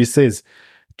August, which says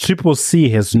Triple C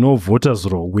has no voters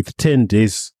roll with 10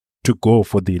 days to go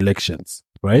for the elections,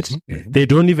 right? Mm-hmm. They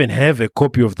don't even have a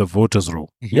copy of the voters roll.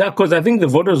 Yeah, because I think the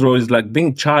voters roll is like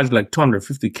being charged like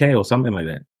 250K or something like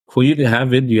that. For you to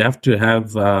have it, you have to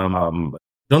have,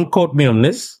 don't quote me on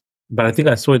this, but I think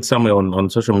I saw it somewhere on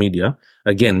social media.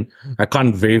 Again, I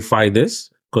can't verify this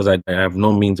because I have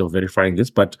no means of verifying this,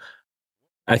 but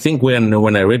I think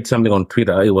when I read something on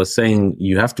Twitter, it was saying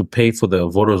you have to pay for the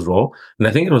voters roll. And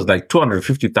I think it was like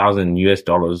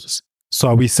 $250,000. So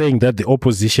are we saying that the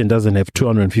opposition doesn't have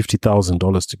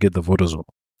 $250,000 to get the voters roll?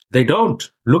 They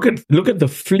don't. Look at the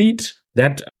fleet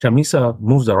that Chamisa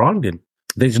moves around in.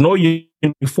 There's no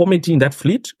uniformity in that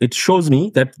fleet. It shows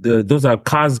me that those are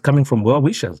cars coming from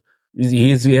well-wishers. He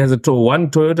has one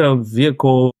Toyota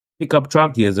vehicle pickup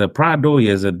truck. He has a Prado. He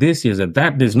has a this. He has a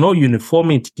that. There's no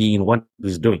uniformity in what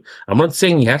he's doing. I'm not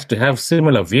saying he has to have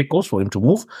similar vehicles for him to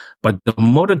move, but the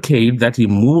motorcade that he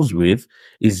moves with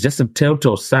is just a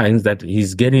telltale sign that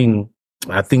he's getting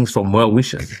things from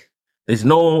well-wishers. There's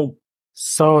no...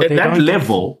 So at that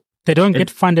level... They don't get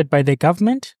funded by the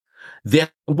government? They're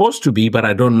supposed to be, but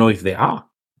I don't know if they are.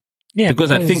 Yeah,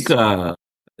 because I think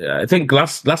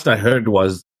last I heard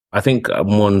was, I think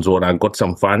Monzora got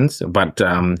some funds, but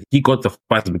he got the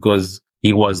funds because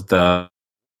he was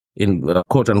in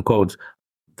quote unquote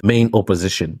the main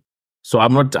opposition. So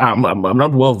I'm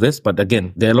not well versed, but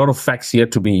again, there are a lot of facts here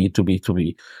to be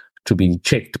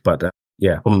checked. But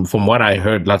from what I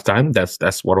heard last time,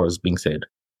 that's what was being said.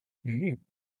 Mm-hmm.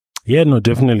 Yeah, no,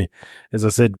 definitely. As I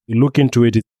said, we look into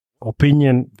it.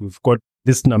 Opinion. We've got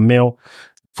listener mail.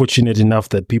 Fortunate enough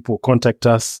that people contact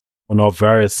us on our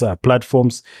various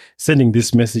platforms, sending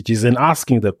these messages and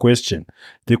asking the question.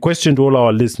 The question to all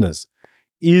our listeners: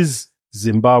 is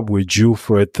Zimbabwe due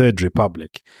for a third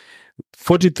republic?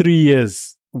 43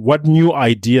 years. What new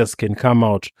ideas can come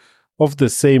out of the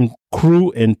same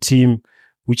crew and team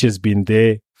which has been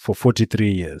there for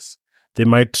 43 years? They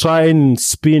might try and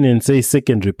spin and say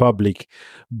Second Republic,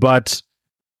 but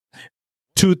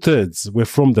 2/3 were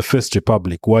from the First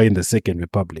Republic, were in the Second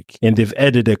Republic. And they've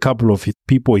added a couple of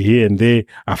people here and there,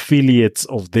 affiliates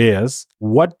of theirs.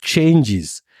 What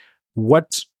changes?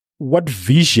 What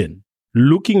vision?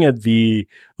 Looking at the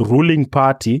ruling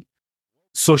party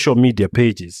social media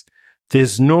pages,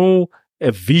 there's no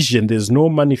vision, there's no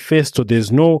manifesto,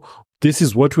 there's no, this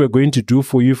is what we're going to do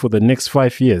for you for the next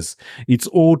 5 years. It's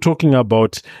all talking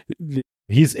about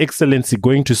His Excellency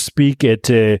going to speak at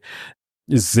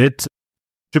ZCCC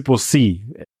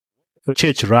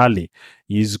church rally.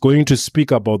 He's going to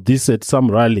speak about this at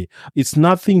some rally. It's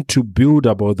nothing to build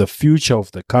about the future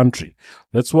of the country.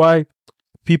 That's why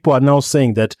people are now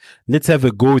saying that let's have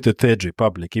a go with the Third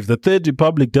Republic. If the Third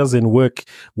Republic doesn't work,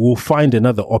 we'll find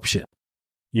another option.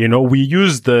 You know, we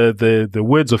use the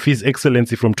words of His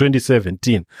Excellency from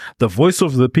 2017. The voice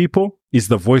of the people is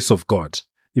the voice of God.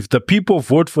 If the people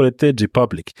vote for a Third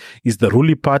Republic, is the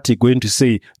ruling party going to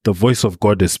say the voice of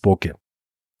God has spoken?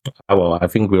 Well, I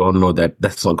think we all know that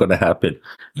that's not going to happen.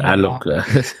 Yeah. Look,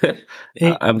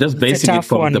 I'm just basing it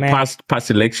from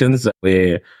past elections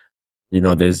where, you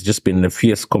know, there's just been a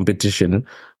fierce competition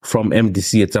from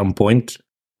MDC at some point,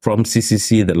 from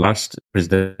CCC, the last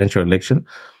presidential election.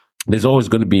 There's always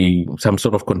going to be some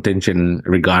sort of contention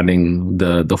regarding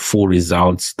the full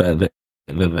results of the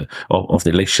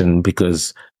election,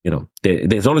 because, you know,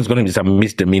 there's always going to be some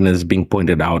misdemeanors being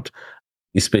pointed out,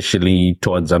 especially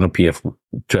towards ZANU-PF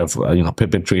to have,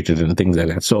 perpetrated and things like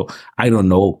that. So I don't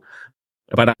know,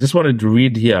 but I just wanted to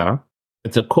read here.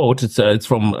 It's a quote. It's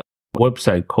from a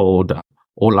website called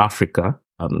All Africa.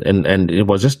 And it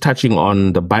was just touching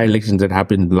on the by-elections that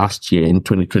happened last year in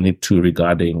 2022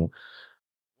 regarding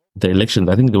the elections.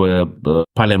 I think they were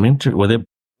parliamentary. Were they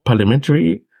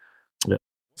parliamentary? Yeah.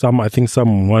 Some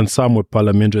were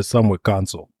parliamentary, some were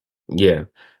council. Yeah.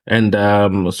 And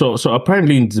so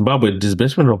apparently in Zimbabwe,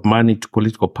 disbursement of money to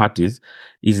political parties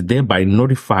is thereby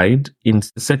notified in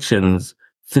sections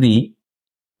 3(2)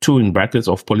 in brackets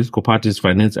of Political Parties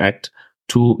Finance Act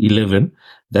 211,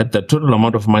 that the total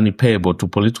amount of money payable to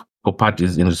political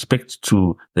parties in respect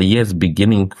to the years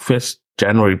beginning 1st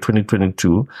January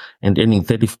 2022 and ending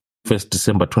 31st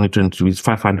December 2022 is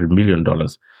 $500 million.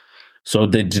 So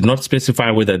they did not specify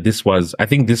whether this was, I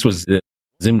think this was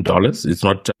Zim dollars. It's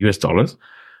not US dollars.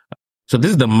 So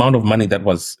this is the amount of money that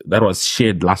was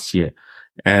shared last year.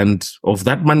 And of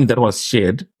that money that was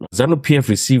shared, ZANU-PF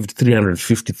received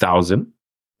 350,000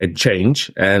 and change,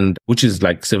 and which is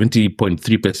like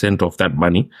 70.3% of that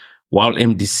money, while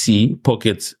MDC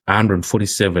pockets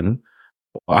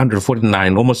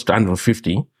 149, almost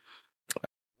 150,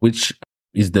 which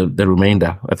is the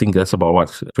remainder. I think that's about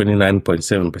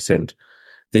 29.7%.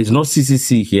 There's no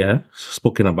CCC here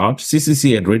spoken about.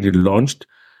 CCC had already launched.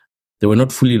 They were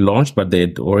not fully launched, but they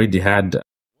had already had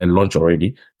a launch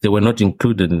already. They were not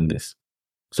included in this.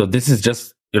 So this is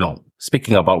just,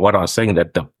 speaking about what I was saying,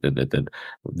 that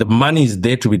the money is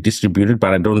there to be distributed,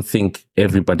 but I don't think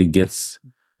everybody gets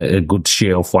a good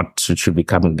share of what should be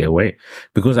coming their way.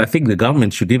 Because I think the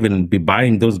government should even be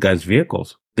buying those guys'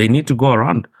 vehicles. They need to go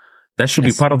around. That should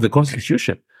be part of the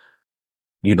constitution.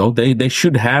 They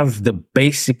should have the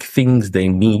basic things they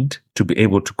need to be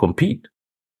able to compete.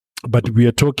 But we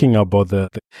are talking about the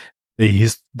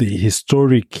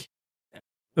historic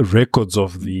records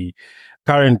of the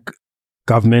current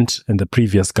government and the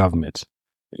previous government.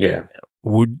 Yeah.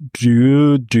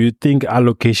 Do you think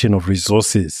allocation of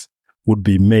resources would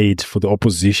be made for the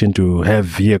opposition to have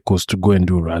vehicles to go and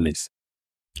do rallies?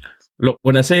 Look,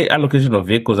 when I say allocation of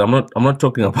vehicles, I'm not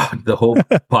talking about the whole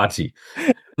party.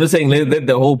 I'm not saying let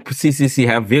the whole CCC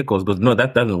have vehicles, because no,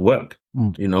 that doesn't work.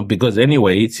 Because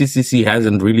anyway, CCC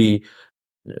hasn't really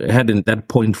had at that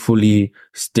point fully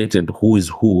stated who is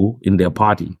who in their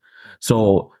party.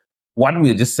 So what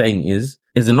we're just saying is,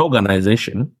 as an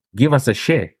organization, give us a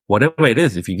share, whatever it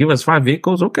is. If you give us 5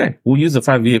 vehicles, okay, we'll use the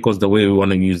 5 vehicles the way we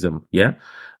want to use them. Yeah.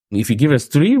 If you give us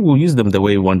 3, we'll use them the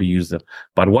way we want to use them.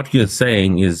 But what you're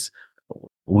saying is,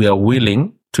 we are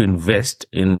willing to invest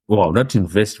not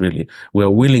invest really. We are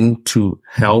willing to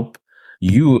help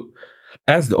you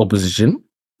as the opposition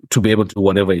to be able to do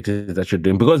whatever it is that you're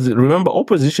doing. Because remember,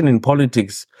 opposition in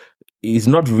politics is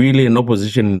not really an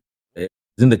opposition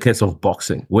in the case of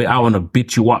boxing, where I want to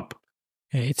beat you up.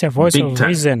 It's a voice of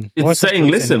reason. It's saying,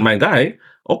 listen, my guy,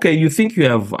 okay, you think you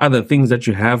have other things that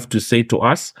you have to say to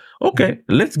us? Okay,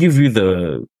 let's give you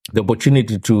the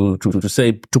opportunity to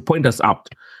say, to point us out.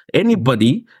 Any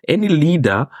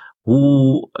leader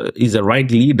who is a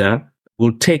right leader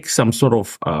will take some sort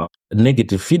of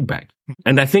negative feedback.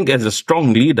 And I think as a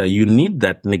strong leader, you need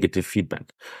that negative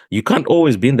feedback. You can't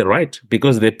always be in the right,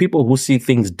 because there are people who see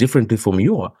things differently from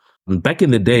you. And back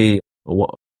in the day,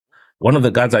 one of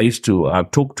the guys I used to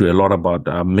talk to a lot about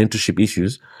mentorship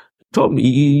issues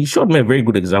he showed me a very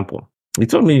good example. He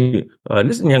told me,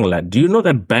 listen, young lad, do you know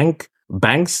that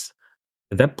banks,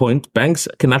 at that point, banks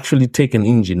can actually take an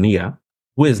engineer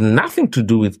who has nothing to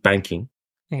do with banking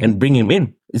and bring him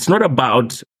in. It's not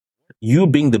about you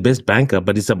being the best banker,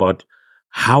 but it's about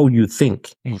how you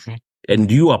think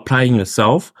and you applying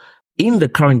yourself in the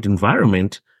current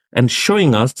environment and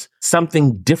showing us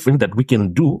something different that we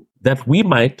can do that we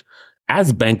might,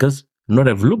 as bankers, not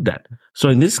have looked at. So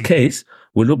in this case,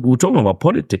 we're talking about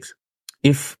politics.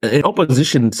 If an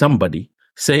opposition, somebody,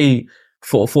 say,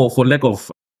 for lack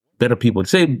of better people,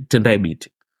 say Tendai Biti,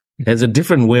 has a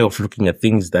different way of looking at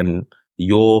things than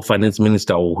your finance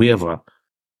minister or whoever,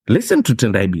 listen to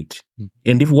Tendai Biti.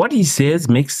 And if what he says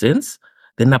makes sense,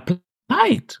 then apply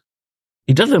it.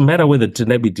 It doesn't matter whether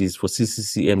Tendai Biti is for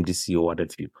CCC, MDC, or what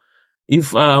have you.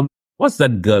 If, what's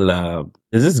that girl?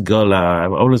 There's this girl, I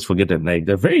always forget her name,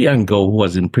 the very young girl who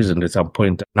was in prison at some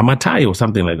point, Namatai or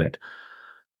something like that.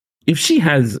 If she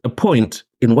has a point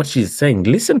in what she's saying,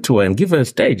 listen to her and give her a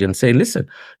stage and say, listen,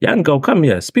 young girl, come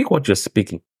here, speak what you're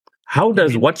speaking. How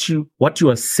does what you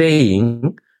are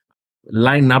saying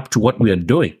line up to what we are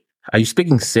doing? Are you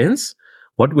speaking sense?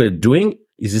 What we're doing,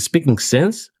 is it speaking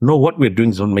sense? No, what we're doing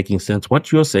is not making sense.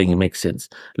 What you're saying, it makes sense.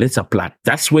 Let's apply.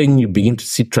 That's when you begin to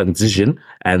see transition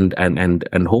and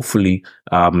hopefully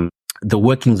the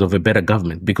workings of a better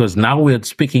government, because now we're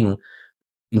speaking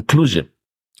inclusion.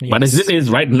 Yes. But as it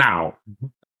is right now,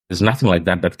 there's nothing like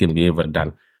that can be ever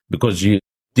done, because you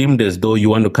deemed as though you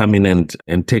want to come in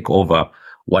and take over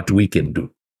what we can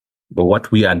do, but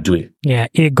what we are doing. Yeah,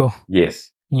 ego.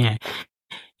 Yes. Yeah,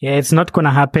 it's not going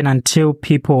to happen until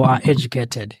people are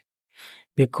educated,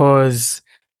 because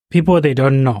people, they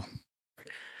don't know.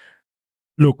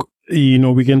 Look,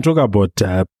 we can talk about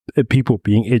people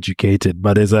being educated,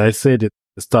 but as I said at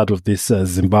the start of this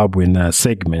Zimbabwean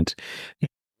segment,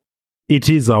 it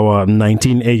is our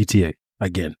 1980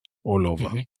 again, all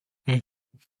over,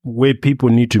 where people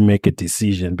need to make a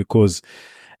decision, because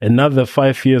another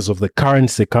 5 years of the current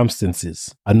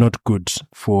circumstances are not good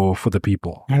for the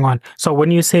people. Hang on. So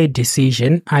when you say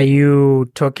decision, are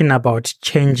you talking about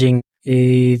changing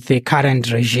the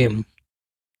current regime?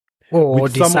 Or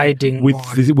with deciding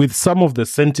with some of the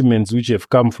sentiments which have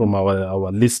come from our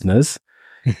listeners,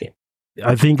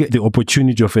 I think the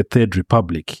opportunity of a third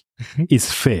republic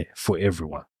is fair for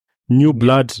everyone. new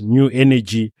blood, new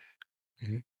energy.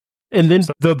 Mm-hmm. And then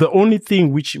the only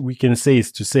thing which we can say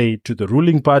is to say to the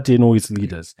ruling party and all its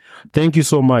leaders, thank you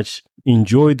so much.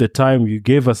 Enjoy the time. You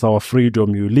gave us our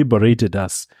freedom. You liberated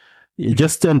us.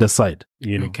 Just stand aside.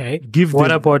 Okay.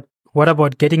 What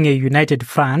about getting a united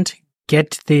front?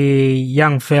 Get the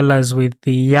young fellas with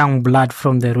the young blood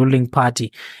from the ruling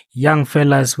party, young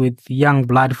fellas with young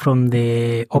blood from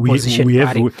the opposition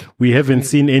party. We haven't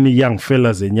seen any young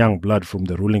fellas and young blood from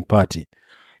the ruling party.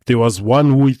 There was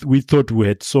one we thought we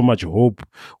had so much hope,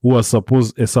 who was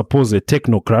supposed a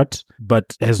technocrat,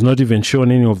 but has not even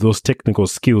shown any of those technical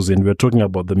skills. And we're talking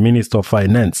about the Minister of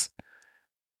Finance.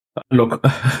 Look,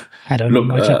 I don't know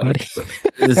much about it.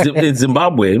 In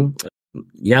Zimbabwe,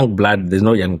 young blood, there's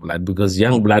no young blood, because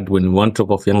young blood, when we want to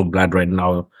talk of young blood right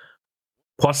now,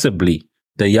 possibly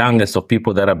the youngest of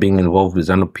people that are being involved with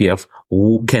ZANU-PF,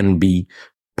 who can be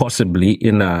possibly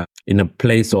in a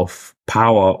place of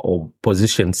power or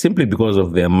position simply because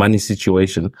of their money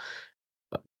situation,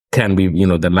 can be,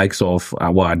 the likes of,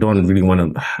 I don't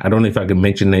know if I can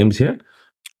mention names here.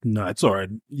 No, it's all right.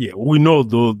 Yeah, we know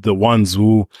the ones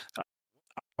who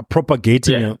are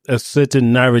propagating a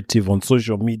certain narrative on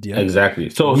social media. Exactly.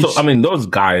 So I mean, those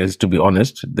guys, to be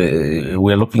honest,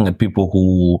 we're looking at people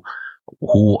who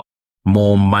are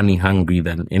more money hungry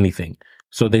than anything.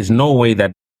 So there's no way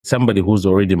that somebody who's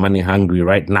already money hungry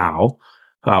right now,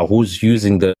 who's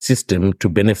using the system to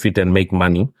benefit and make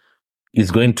money, is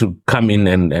going to come in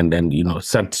and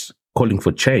start calling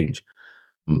for change.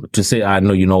 To say,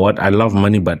 no, you know what, I love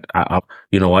money, but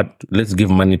you know what, let's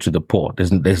give money to the poor.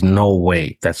 There's no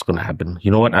way that's going to happen. You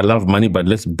know what, I love money, but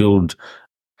let's build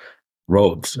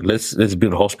roads. Let's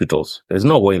build hospitals. There's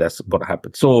no way that's going to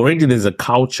happen. So already there's a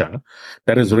culture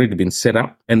that has already been set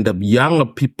up, and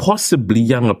the possibly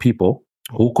younger people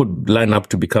who could line up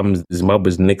to become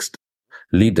Zimbabwe's next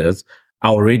leaders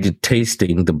are already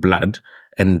tasting the blood,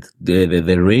 and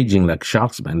they're raging like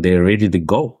sharks, man. They're ready to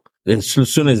go. As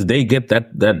soon as they get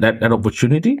that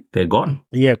opportunity, they're gone.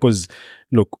 Yeah, because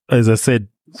look, as I said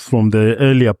from the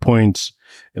earlier point,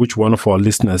 which one of our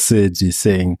listeners said, is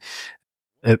saying,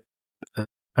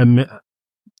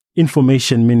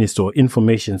 information minister or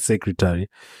information secretary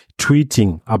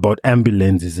tweeting about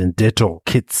ambulances and Dettol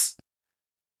kits.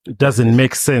 It doesn't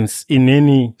make sense in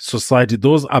any society.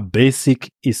 Those are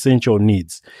basic, essential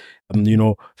needs.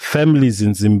 Families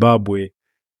in Zimbabwe,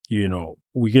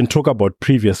 we can talk about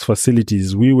previous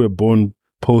facilities. We were born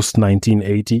post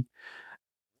 1980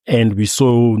 and we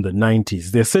saw in the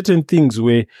 90s. There are certain things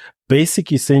where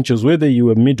basic essentials, whether you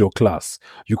were middle class,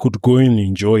 you could go and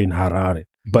enjoy in Harare.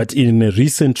 But in a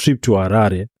recent trip to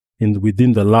Harare,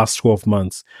 within the last 12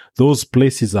 months, those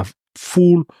places are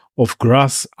full of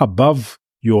grass above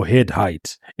your head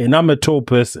height. And I'm a tall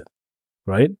person,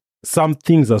 right? Some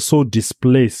things are so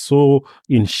displaced, so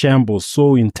in shambles,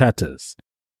 so in tatters.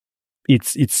 The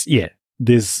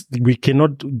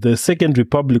Second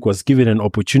Republic was given an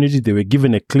opportunity. They were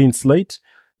given a clean slate.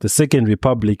 The Second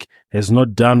Republic has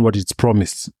not done what it's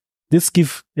promised. Let's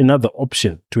give another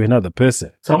option to another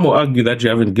person. Some will argue that you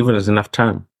haven't given us enough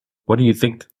time. What do you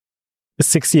think?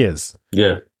 6 years.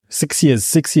 Yeah. 6 years.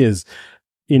 6 years.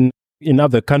 In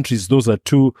other countries, those are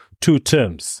two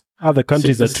terms. Other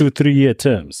countries are 2-3 year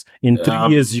terms. In 3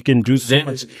 years, you can do so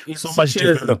much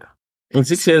development. In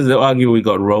 6 years, they argue we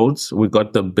got roads. We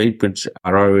got the Bay Bridge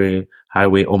Harare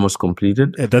highway almost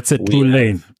completed. That's a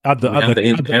 2-lane.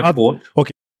 The airport.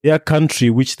 Okay. Their country,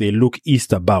 which they look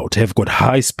east about, have got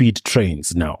high-speed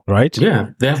trains now, right? Yeah,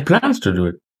 they have plans to do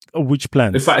it. Which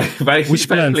plans? If I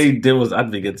play devil's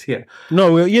advocate here.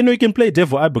 No, you can play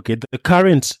devil advocate. The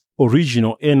current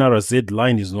original NRZ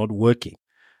line is not working.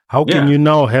 How can you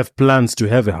now have plans to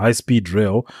have a high-speed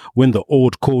rail when the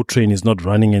old coal train is not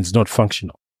running and it's not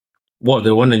functional? Well,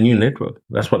 they want a new network.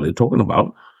 That's what they're talking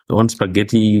about. They want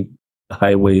spaghetti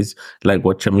highways, like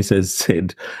what Chamisa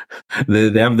said.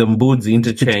 They have the Mbudzi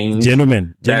interchange.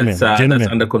 Gentlemen, that's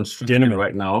under construction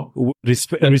right now.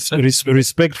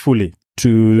 Respectfully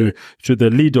to the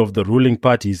leader of the ruling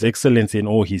party, His Excellency, and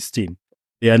all his team.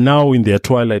 They are now in their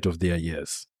twilight of their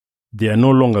years. They are no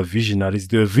longer visionaries.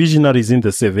 They were visionaries in the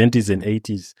 70s and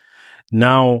 80s.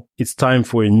 Now it's time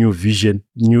for a new vision,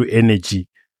 new energy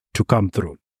to come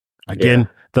through. Again,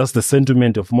 that's the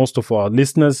sentiment of most of our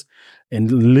listeners,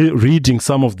 and reading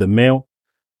some of the mail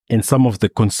and some of the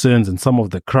concerns and some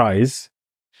of the cries,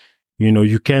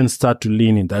 you can start to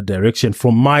lean in that direction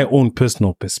from my own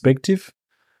personal perspective.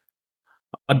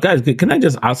 Guys, can I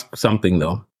just ask something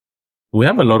though? We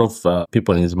have a lot of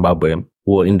people in Zimbabwe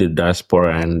who are in the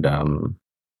diaspora, and, I'm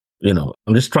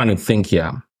just trying to think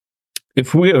here.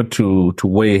 If we are to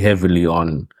weigh heavily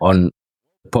on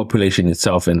population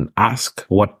itself and ask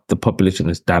what the population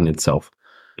has done itself.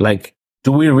 Like,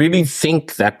 do we really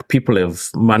think that people have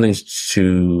managed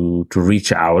to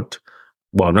reach out?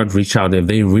 Well, not reach out. If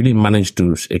they really managed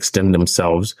to extend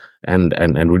themselves and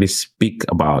really speak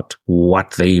about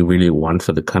what they really want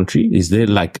for the country, is there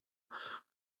like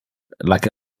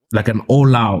an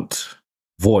all-out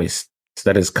voice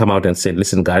that has come out and said,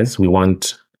 "Listen, guys, we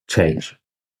want change"?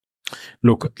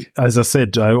 Look, as I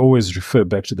said, I always refer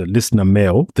back to the listener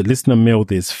mail. The listener mail,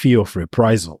 there's fear of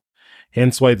reprisal.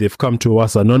 Hence why they've come to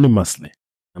us anonymously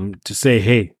to say,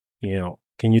 hey,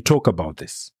 can you talk about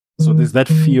this? So there's that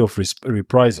fear of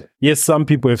reprisal. Yes, some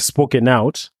people have spoken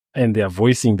out and they are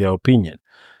voicing their opinion.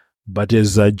 But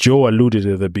as Joe alluded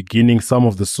at the beginning, some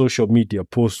of the social media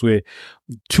posts where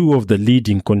two of the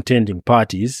leading contending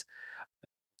parties,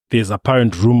 there's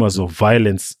apparent rumors of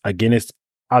violence against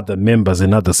other members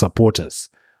and other supporters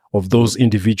of those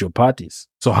individual parties.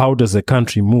 So how does a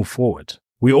country move forward?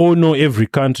 We all know every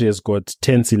country has got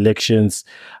tense elections,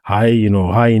 high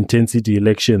intensity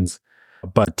elections.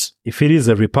 But if it is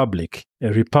a republic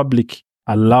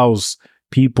allows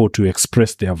people to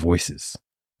express their voices.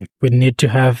 We need to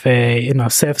have a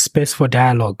safe space for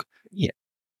dialogue. Yeah.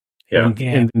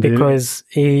 Because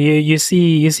you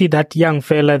see that young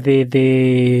fella,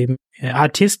 the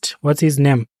artist, what's his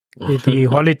name? The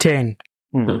Holy Ten.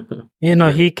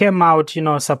 He came out,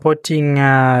 supporting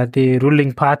the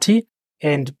ruling party,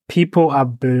 and people are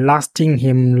blasting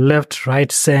him left,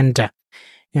 right, center.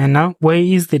 Where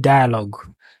is the dialogue?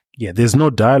 Yeah, there's no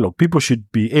dialogue. People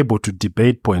should be able to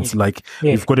debate points. Like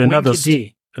we've got another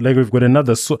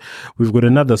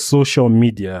social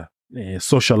media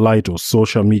socialite or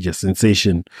social media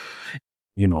sensation,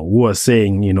 who are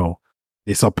saying,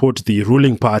 they support the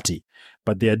ruling party,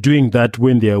 but they are doing that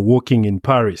when they are walking in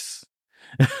Paris,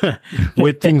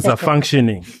 where things are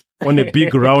functioning on a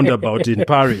big roundabout in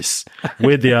Paris,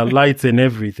 where there are lights and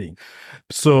everything.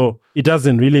 So it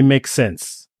doesn't really make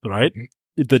sense, right?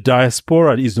 The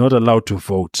diaspora is not allowed to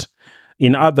vote.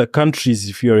 In other countries,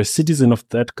 if you're a citizen of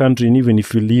that country, and even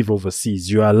if you live overseas,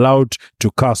 you are allowed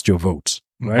to cast your vote,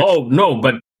 right? Oh, no,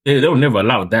 but they'll never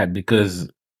allow that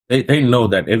because they know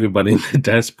that everybody in the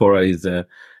diaspora is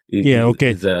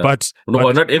but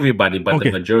not everybody, but the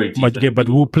majority. But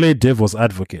we'll play devil's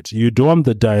advocate. You don't want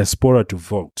the diaspora to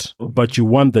vote, but you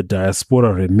want the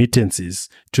diaspora remittances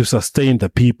to sustain the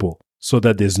people so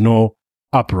that there's no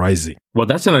uprising. Well,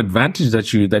 that's an advantage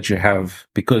that you have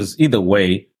because either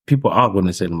way, people are going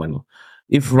to send money.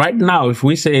 If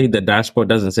we say the diaspora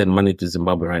doesn't send money to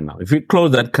Zimbabwe right now, if we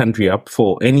close that country up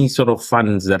for any sort of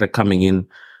funds that are coming in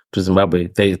to Zimbabwe,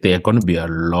 there are going to be a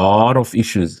lot of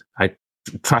issues.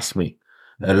 Trust me,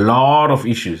 a lot of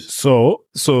issues. So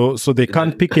they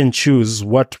can't pick and choose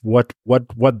what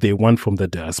they want from the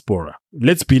diaspora.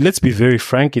 Let's be very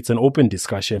frank. It's an open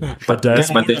discussion. But that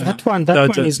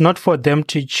one is not for them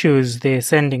to choose. They're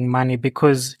sending money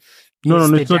because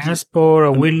the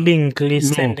diaspora willingly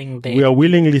sending. We are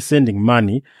willingly sending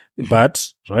money,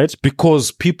 but right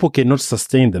because people cannot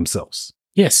sustain themselves.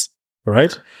 Yes.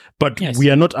 Right. But we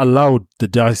are not allowed. The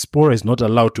diaspora is not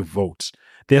allowed to vote.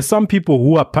 There are some people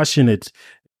who are passionate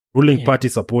ruling party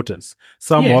supporters.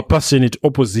 Some are passionate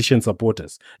opposition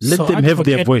supporters. Let them have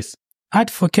their voice.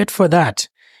 Advocate for that.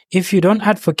 If you don't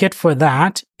advocate for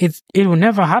that, it will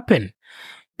never happen.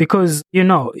 Because,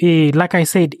 like I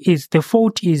said, the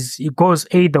fault it goes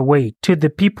either way to the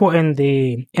people and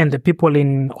the people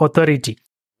in authority.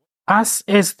 Us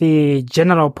as the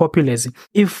general populace,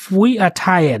 if we are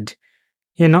tired,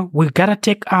 we gotta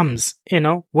take arms,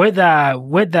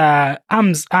 whether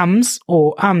arms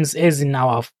or arms as in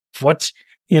our vote,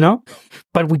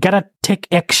 but we gotta take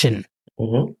action,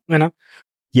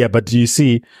 Yeah, but you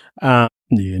see,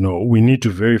 we need to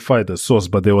verify the source,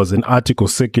 but there was an article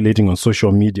circulating on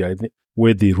social media, I think,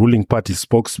 where the ruling party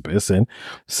spokesperson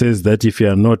says that if you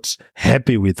are not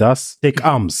happy with us, take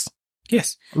arms.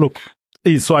 Yes. Look,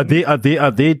 so are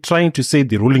they trying to say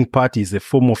the ruling party is a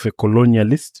form of a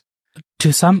colonialist?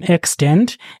 To some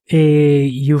extent,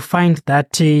 you find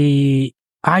that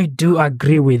I do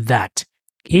agree with that.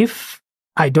 If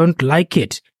I don't like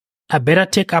it, I better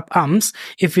take up arms.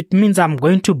 If it means I'm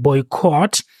going to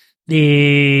boycott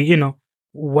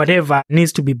whatever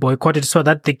needs to be boycotted so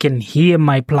that they can hear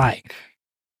my plight.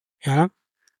 Yeah.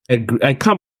 I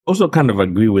also kind of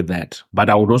agree with that, but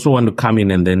I would also want to come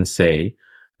in and then say,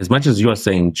 as much as you are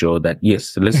saying, Joe, that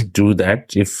yes, let's do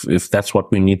that. If that's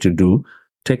what we need to do,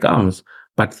 take arms.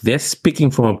 But they're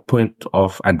speaking from a point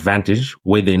of advantage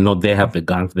where they know they have the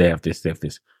guns, they have this, they have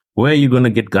this. Where are you going to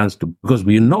get guns to? Because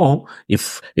we know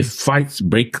if fights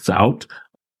breaks out,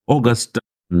 August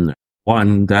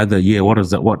won the other year. What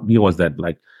year was that?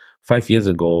 Like 5 years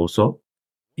ago or so?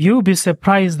 You'll be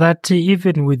surprised that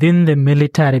even within the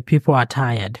military, people are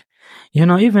tired.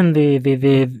 Even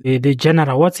the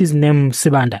general, what's his name,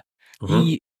 Sibanda,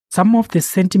 some of the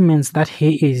sentiments that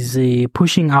he is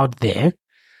pushing out there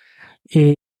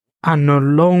are no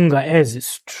longer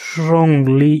as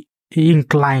strongly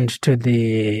inclined to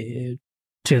the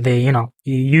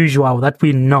usual that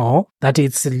we know, that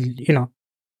it's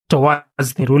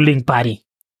towards the ruling party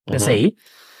per se.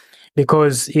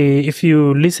 Because if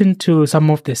you listen to some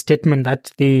of the statement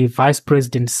that the vice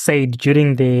president said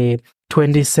during the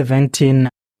 2017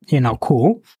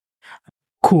 coup,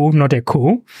 not a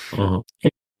coup,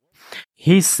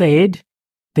 he said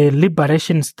the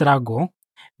liberation struggle,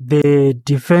 the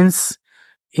defense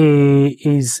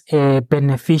is a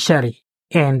beneficiary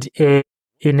and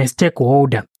in a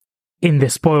stakeholder in the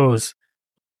spoils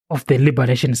of the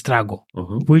liberation struggle,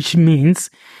 which means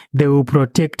they will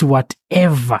protect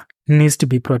whatever needs to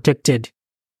be protected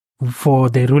for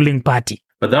the ruling party.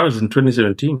 But that was in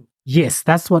 2017. Yes,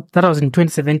 that was in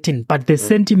 2017. But the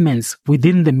sentiments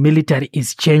within the military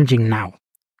is changing now.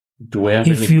 Do we have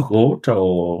any quote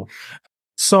or?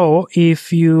 So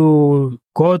if you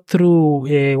go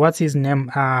through, what's his name,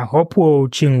 Hopo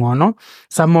Chingono,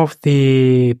 some of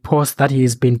the posts that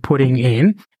he's been putting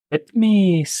in, let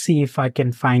me see if I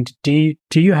can find. Do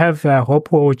you have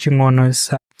Hopo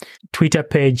Chingono's Twitter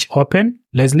page open,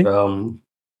 Leslie?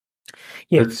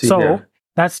 Yeah. Let's see so there.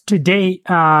 That's today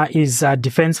is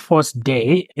Defense Force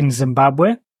Day in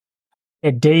Zimbabwe.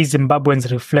 A day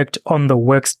Zimbabweans reflect on the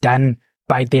works done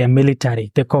by their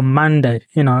military. The commander,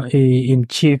 in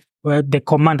chief, the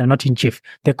commander, not in chief,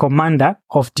 the commander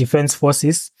of Defense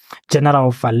Forces,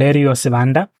 General Valerio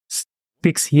Sibanda,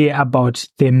 speaks here about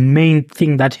the main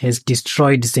thing that has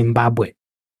destroyed Zimbabwe: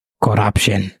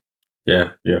 corruption.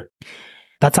 Yeah.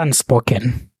 That's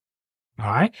unspoken. All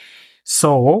right.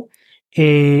 So,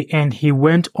 and he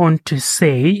went on to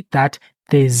say that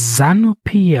the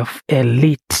ZANU-PF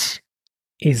elite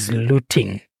is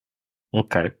looting.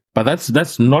 Okay. But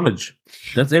that's knowledge.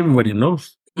 That's everybody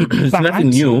knows. It's nothing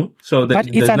new. So there's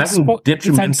nothing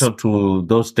detrimental to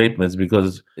those statements,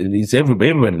 because it's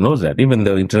everybody knows that. Even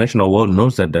the international world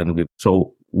knows that.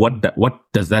 So what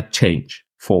does that change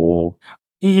for?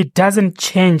 It doesn't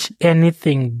change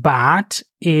anything, but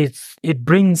it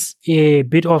brings a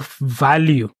bit of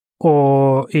value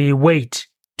or a weight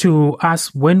to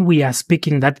us when we are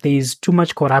speaking that there is too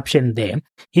much corruption there.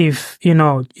 If,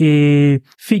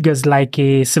 figures like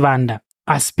Sivanda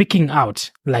are speaking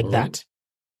out like that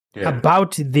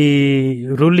about the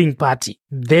ruling party,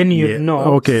 then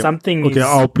something is...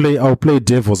 Okay, I'll play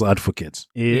devil's advocate.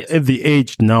 Yes. At the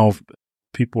age now of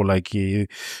people like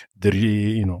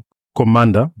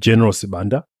Commander General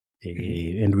Sibanda,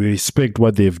 and we respect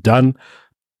what they've done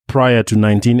prior to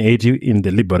 1980 in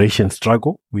the liberation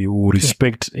struggle. We will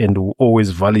respect and will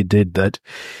always validate that.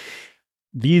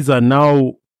 These are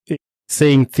now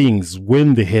saying things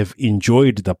when they have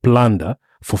enjoyed the plunder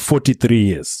for 43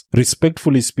 years.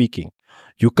 Respectfully speaking,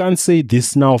 you can't say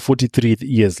this now 43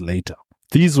 years later.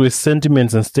 These were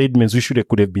sentiments and statements which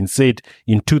could have been said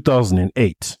in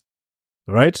 2008.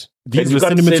 Right? These were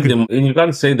sentiments. You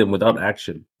can't say them without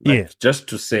action. Just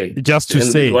to say.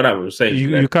 What I was saying.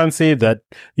 You can't say that.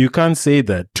 You can't say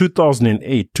that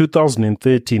 2008,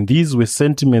 2013, these were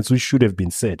sentiments which should have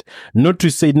been said. Not to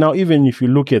say now, even if you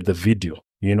look at the video,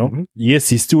 yes,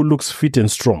 he still looks fit and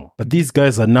strong. But these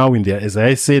guys are now as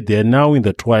I said, they are now in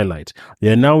the twilight. They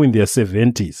are now in their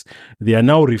 70s. They are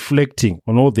now reflecting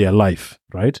on all their life,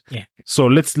 right? Yeah. So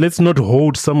let's not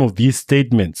hold some of these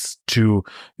statements to...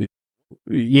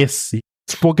 Yes,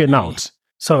 spoken out.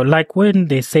 So like when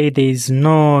they say there is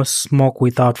no smoke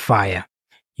without fire,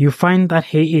 you find that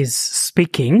he is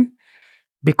speaking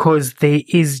because there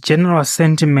is general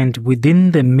sentiment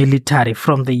within the military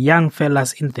from the young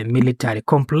fellas in the military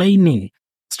complaining,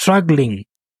 struggling.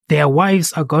 Their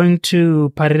wives are going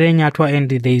to Parirenyatwa and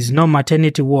there is no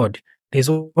maternity ward. There's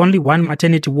only one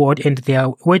maternity ward and they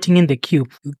are waiting in the queue.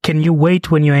 Can you wait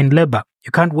when you're in labor?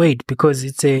 You can't wait because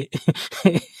it's a...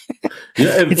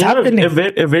 it's happening.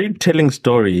 A very telling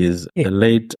story is the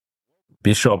late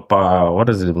Bishop, what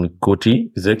is it,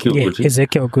 Kuti? Ezekiel Kuti?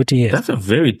 Ezekiel Kuti, yes. That's a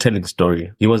very telling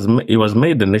story. He was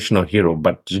made a national hero,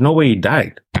 but you know where he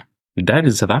died? He died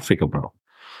in South Africa, bro.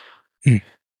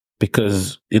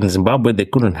 Because in Zimbabwe, they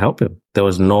couldn't help him. There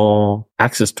was no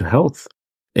access to health.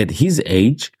 At his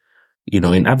age,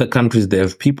 in other countries, there are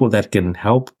people that can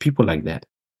help people like that.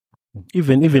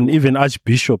 Even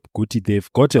Archbishop Guti,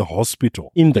 they've got a hospital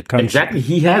in the country. Exactly,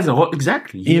 he has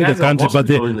he in has the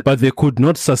country, but they could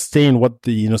not sustain what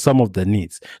some of the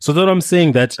needs. So that I'm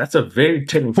saying that's a very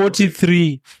telling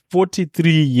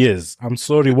 43 years. I'm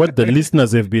sorry, what the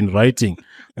listeners have been writing.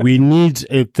 We need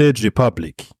a third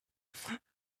republic,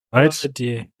 right?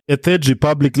 A third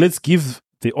republic. Let's give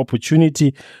the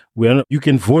opportunity where you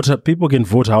can vote. People can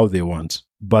vote how they want.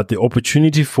 But the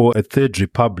opportunity for a third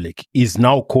republic is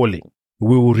now calling.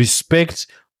 We will respect.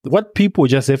 What people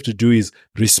just have to do is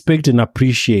respect and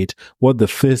appreciate what the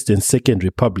first and second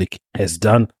republic has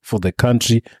done for the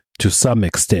country to some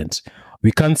extent.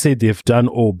 We can't say they've done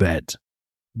all bad.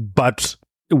 But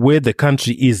where the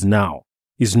country is now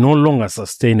is no longer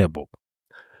sustainable.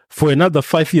 For another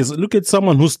 5 years, look at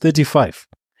someone who's 35.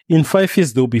 In 5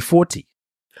 years, they'll be 40.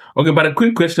 Okay, but a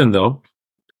quick question though.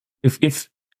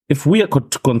 If we are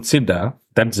to consider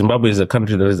that Zimbabwe is a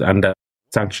country that is under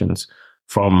sanctions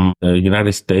from the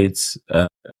United States,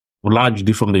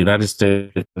 largely from the United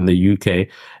States and the UK,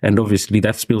 and obviously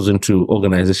that spills into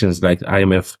organizations like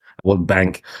IMF, World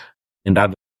Bank, and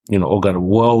other,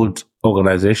 world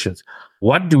organizations.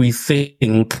 What do we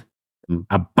think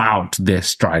about their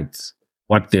strides?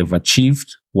 What they've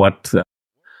achieved? What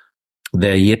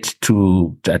they're yet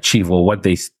to achieve, or what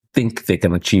they think they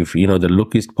can achieve? The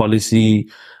lookist policy,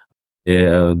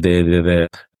 the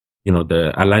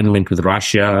alignment with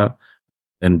Russia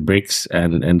and BRICS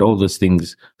and all those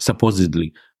things,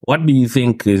 supposedly. What do you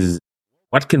think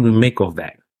what can we make of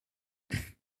that?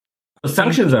 The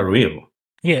sanctions are real.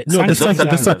 Yeah, the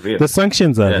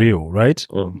sanctions are real, right?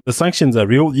 The sanctions are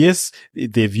real. Yes,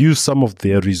 they've used some of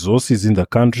their resources in the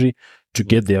country to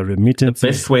get their remittances. The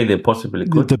best way they possibly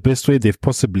could. The best way they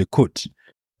possibly could.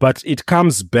 But it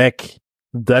comes back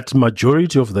that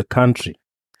majority of the country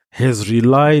has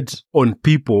relied on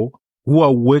people who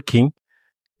are working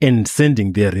and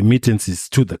sending their remittances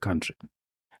to the country.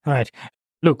 All right.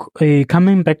 Look,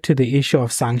 coming back to the issue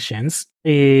of sanctions,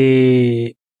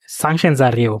 sanctions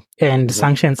are real and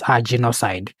sanctions are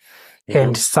genocide.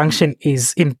 And sanction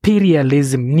is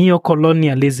imperialism,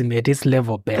 neocolonialism at its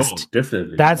level best. Oh,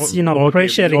 definitely. That's,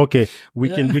 pressuring. Okay,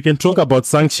 we can talk about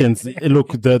sanctions.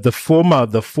 Look, the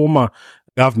former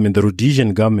government, the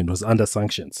Rhodesian government, was under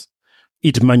sanctions.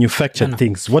 It manufactured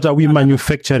things. What are we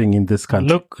manufacturing in this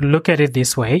country? Look at it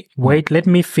this way. Wait, let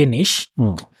me finish.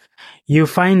 You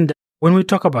find when we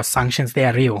talk about sanctions, they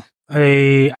are real.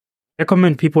 I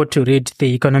recommend people to read The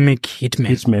Economic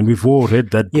Hitman. We've all read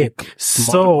that book.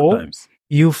 So times.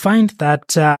 You find that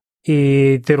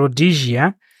the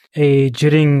Rhodesia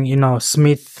during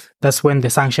Smith, that's when the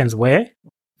sanctions were.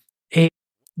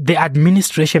 The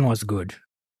administration was good.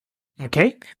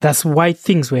 Okay, that's why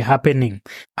things were happening.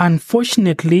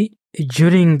 Unfortunately,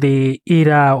 during the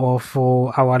era of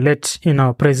our late,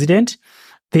 president,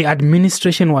 the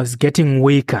administration was getting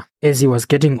weaker as he was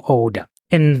getting older.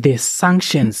 And the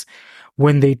sanctions,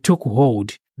 when they took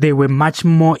hold, they were much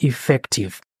more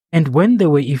effective. And when they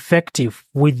were effective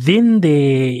within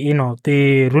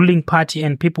the ruling party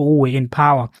and people who were in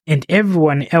power and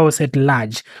everyone else at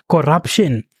large,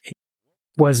 corruption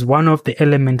was one of the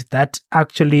elements that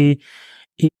actually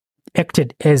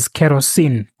acted as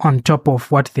kerosene on top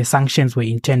of what the sanctions were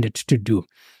intended to do,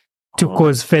 to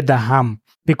cause further harm,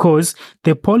 because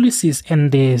the policies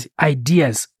and the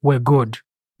ideas were good.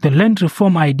 The land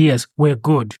reform ideas were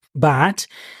good, but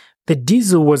the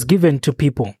diesel was given to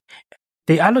people.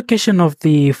 The allocation of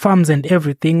the farms and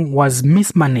everything was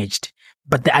mismanaged,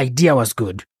 but the idea was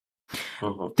good.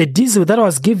 The diesel that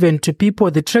was given to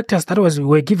people, the tractors that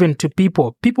were given to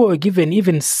people were given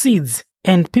even seeds,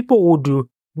 and people would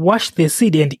wash the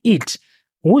seed and eat.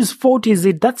 Whose fault is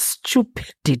it? That's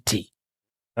stupidity.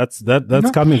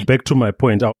 That's coming back to my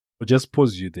point. I'll just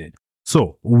pause you there.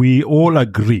 So we all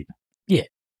agree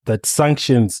that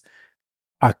sanctions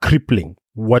are crippling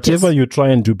whatever you try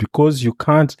and do, because you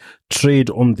can't trade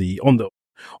on the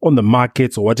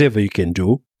markets or whatever you can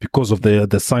do because of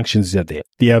the sanctions that are there.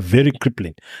 They are very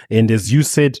crippling. And as you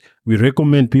said, we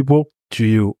recommend people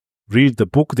to read the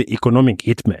book, The Economic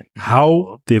Hitman,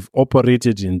 how they've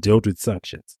operated and dealt with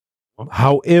sanctions.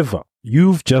 However,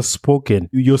 you've just spoken,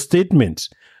 your statement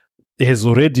has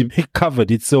already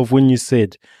covered itself when you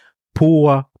said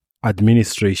poor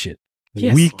administration,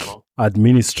 weak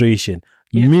administration,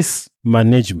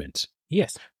 mismanagement.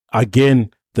 Yes. Again,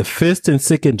 the First and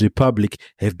Second Republic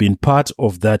have been part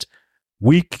of that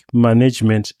weak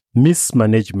management,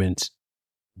 mismanagement.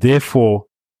 Therefore,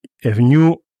 a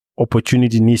new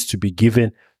opportunity needs to be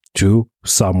given to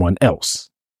someone else.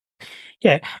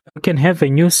 Yeah, we can have a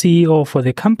new CEO for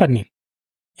the company,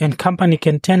 and company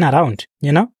can turn around,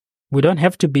 We don't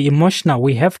have to be emotional.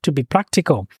 We have to be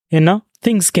practical.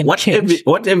 Things can change.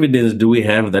 What evidence do we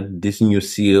have that this new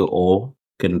CEO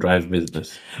can drive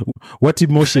business? What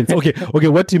emotions? Okay.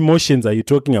 What emotions are you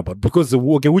talking about? Because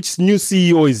which new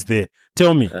CEO is there?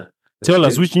 Tell me. Tell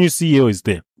us which new CEO is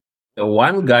there. The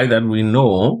one guy that we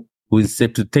know who is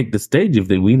set to take the stage if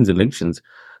they win elections.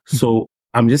 So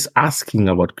I'm just asking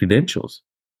about credentials.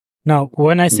 Now,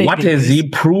 when I say what has he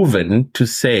proven to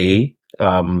say?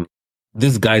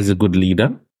 This guy is a good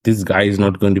leader. This guy is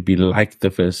not going to be like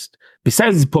the first.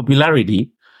 Besides his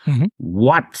popularity,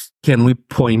 what can we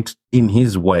point in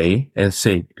his way and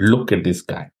say, look at this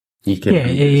guy? He can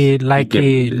do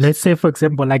this. Let's say, for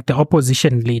example, like the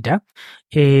opposition leader,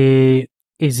 is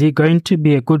he going to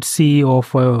be a good CEO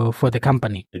for the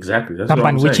company? Exactly. That's company, what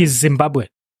I'm saying. Which is Zimbabwe.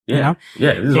 Yeah.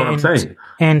 Yeah, this is what I'm saying.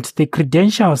 And the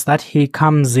credentials that he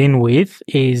comes in with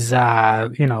is,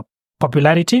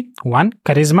 popularity, 1,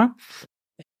 charisma,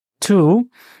 2,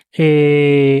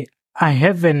 I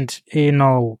haven't,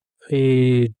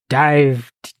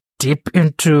 dived deep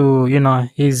into,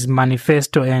 his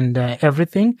manifesto and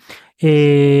everything.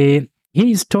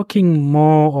 He's talking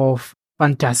more of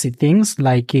fantasy things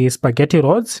like spaghetti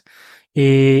roads,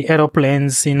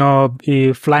 aeroplanes,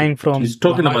 flying from. He's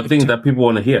talking about things that people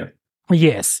want to hear.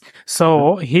 Yes.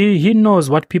 So he knows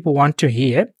what people want to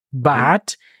hear,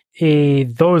 but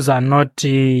those are not,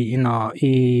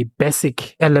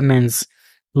 basic elements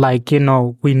like,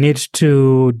 we need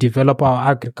to develop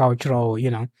our agricultural,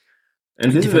 And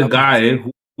this is a guy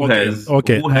who has.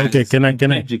 Can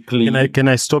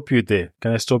I stop you there?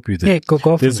 Yeah,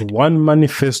 go There's one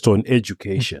manifesto on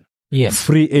education. Yes.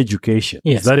 Free education.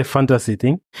 Yes. Is that a fantasy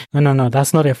thing? No,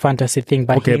 that's not a fantasy thing,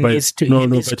 but he needs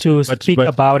to speak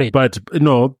about it. But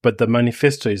the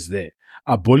manifesto is there.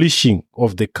 Abolishing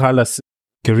of the color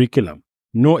curriculum.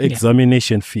 No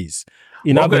examination fees.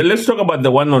 Let's talk about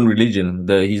the one on religion,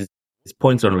 his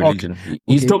points on religion.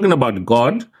 He's talking about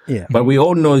God, but we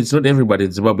all know it's not everybody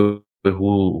in Zimbabwe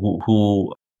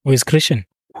who is Christian.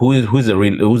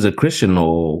 Who's a Christian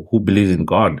or who believes in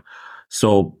God.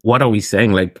 So what are we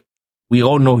saying? Like, we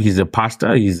all know he's a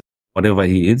pastor, he's whatever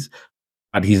he is,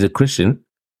 but he's a Christian.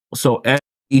 So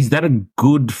is that a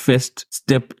good first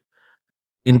step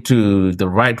into the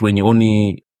right when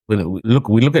we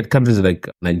look at countries like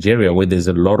Nigeria where there's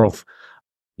a lot of,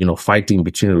 fighting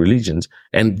between religions,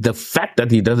 and the fact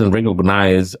that he doesn't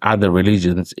recognize other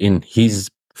religions in his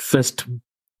first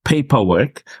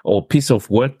paperwork or piece of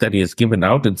work that he has given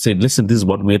out and said, listen, this is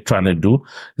what we're trying to do.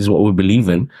 This is what we believe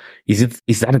in. Is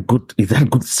that a good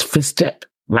first step?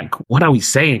 Like, what are we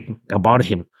saying about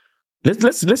him?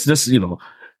 Let's just,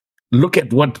 look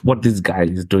at what this guy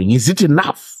is doing. Is it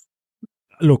enough?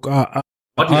 Look,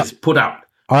 what he has put out.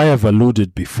 I have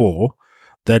alluded before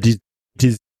that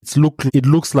it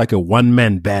looks like a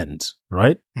one-man band,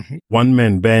 right? Mm-hmm.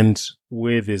 One-man band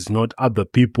where there's not other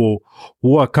people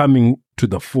who are coming to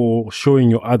the fore,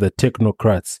 showing you other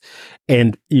technocrats.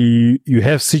 And you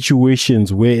have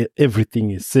situations where everything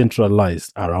is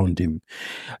centralized around him.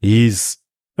 He's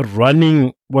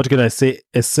running, what can I say,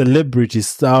 a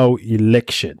celebrity-style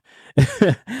election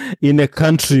in a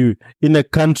country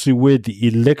where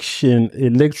the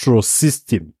electoral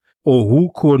system, or who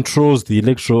controls the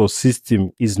electoral system,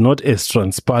 is not as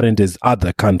transparent as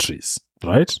other countries,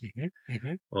 right? Mm-hmm.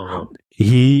 Mm-hmm. Uh-huh.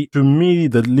 To me,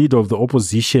 the leader of the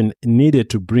opposition needed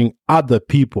to bring other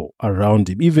people around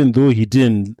him, even though he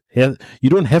didn't. You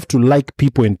don't have to like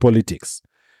people in politics.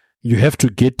 You have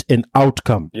to get an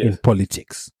outcome in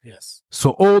politics. Yes. So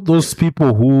all those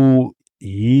people who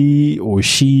he or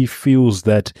she feels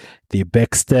that they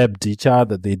backstabbed each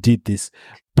other, they did this,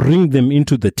 bring them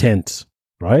into the tent.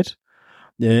 Right?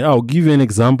 I'll give you an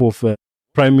example of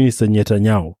Prime Minister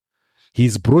Netanyahu.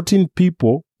 He's brought in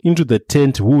people into the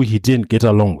tent who he didn't get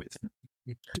along with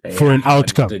for an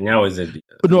outcome. Netanyahu is I'm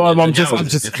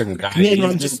just different guy.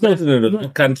 I'm just president of the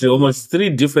country almost 3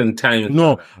 different times.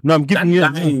 No, I'm giving you.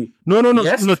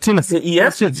 Tinas. He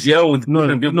has to deal with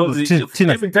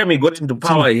every time he got into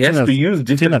power, he has to use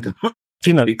different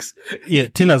tactics. Yeah,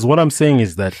 Tinas. What I'm saying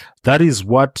is that is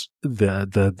what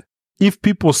if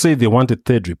people say they want a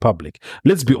third republic,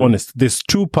 let's be honest, there's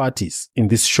 2 parties in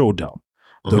this showdown.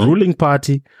 The ruling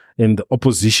party and the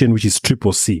opposition, which is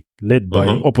Triple C, led by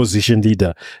opposition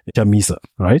leader Chamisa,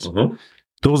 right?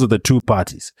 Those are the 2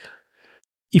 parties.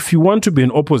 If you want to be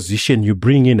in opposition, you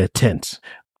bring in a tent.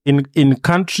 In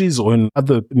countries or in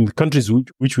countries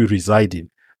which we reside in,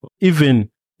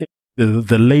 even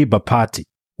the Labour Party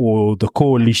or the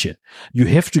coalition, you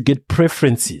have to get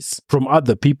preferences from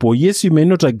other people. Yes, you may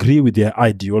not agree with their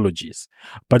ideologies,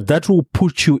 but that will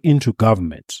put you into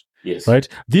government. Yes. Right?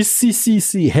 This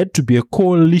CCC had to be a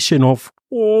coalition of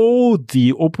all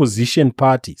the opposition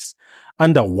parties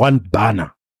under one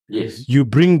banner. Yes. You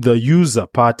bring the user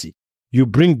party, you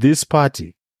bring this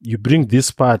party, you bring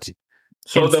this party.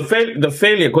 So the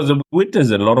failure, because we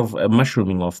witnessed a lot of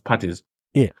mushrooming of parties.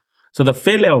 Yeah. So the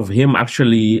failure of him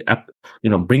actually,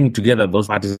 bringing together those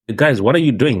parties, guys, what are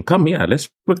you doing? Come here, let's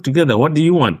work together. What do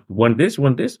you want? Want this?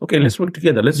 Want this? Okay, let's work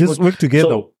together. Let's work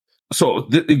together. So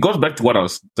it goes back to what I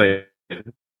was saying.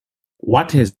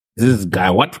 What has this guy?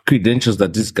 What credentials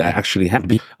does this guy actually have?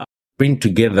 Bring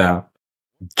together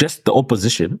just the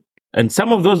opposition, and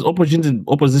some of those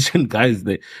opposition guys,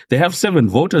 they have 7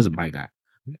 voters, my guy.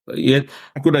 Yet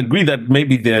I could agree that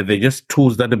maybe they're just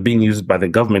tools that are being used by the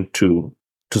government to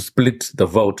split the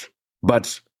vote.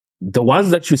 But the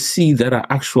ones that you see that are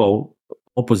actual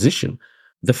opposition,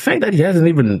 the fact that he hasn't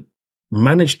even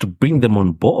managed to bring them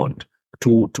on board,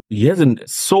 he hasn't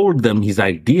sold them his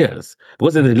ideas.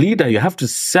 Because as a leader, you have to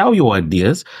sell your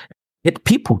ideas, get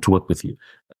people to work with you.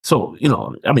 So,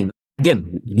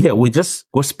 again, yeah,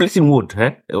 we're splitting wood.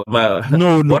 Eh? I've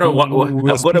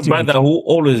got a brother who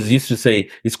always used to say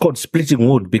it's called splitting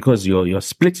wood because you're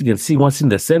splitting and seeing what's in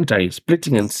the center. You're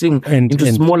splitting and seeing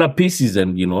into smaller pieces,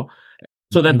 and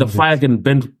so that the fire can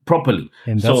burn properly.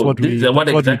 And that's what we do at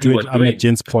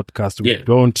Amagentz podcast.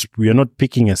 We are not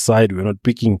picking a side. We're not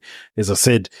picking, as I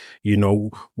said,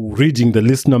 reading the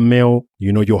listener mail,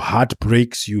 your heart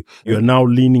breaks. You're now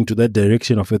leaning to that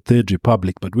direction of a third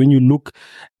republic. But when you look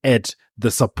at the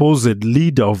supposed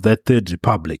leader of that third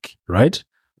republic, right?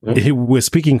 Mm-hmm. We're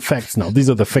speaking facts now. These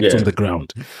are the facts on the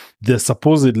ground. The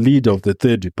supposed leader of the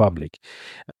third republic.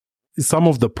 Some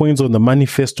of the points on the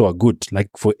manifesto are good, like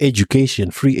for education,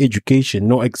 free education,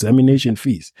 no examination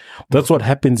fees. That's what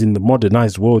happens in the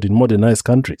modernized world, in modernized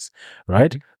countries,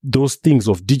 right? Those things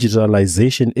of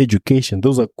digitalization, education,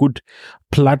 those are good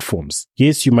platforms.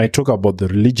 Yes, you might talk about the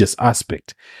religious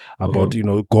aspect, about,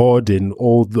 God and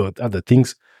all the other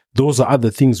things. Those are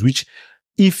other things which,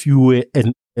 if you were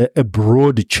a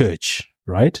broad church,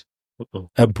 right?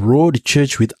 A broad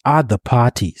church with other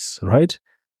parties, right?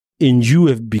 And you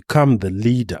have become the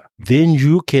leader, then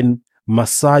you can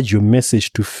massage your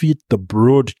message to fit the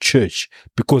broad church,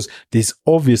 because there's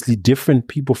obviously different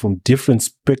people from different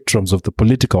spectrums of the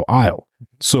political aisle.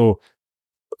 So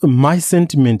my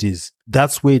sentiment is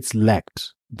that's where it's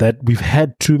lacked, that we've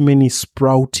had too many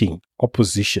sprouting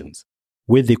oppositions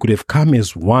where they could have come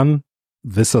as one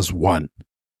versus one,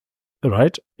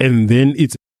 right? And then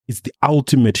it's the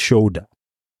ultimate showdown.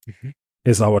 Mm-hmm.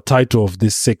 As our title of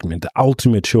this segment, the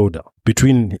ultimate showdown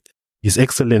between His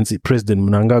Excellency President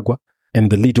Mnangagwa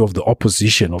and the leader of the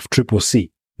opposition of Triple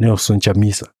C, Nelson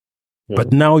Chamisa. Yeah.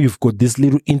 But now you've got these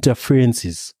little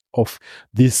interferences of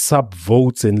these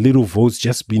sub-votes and little votes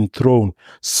just being thrown,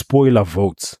 spoiler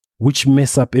votes, which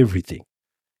mess up everything.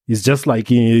 It's just like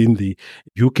in the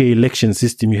UK election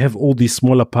system, you have all these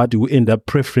smaller parties who end up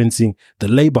preferencing the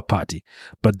Labour Party,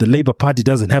 but the Labour Party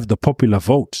doesn't have the popular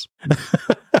vote.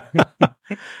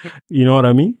 You know what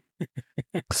I mean?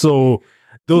 So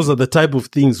those are the type of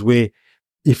things where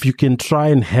if you can try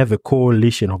and have a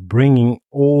coalition of bringing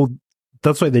all,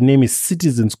 that's why the name is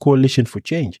Citizens Coalition for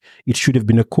Change. It should have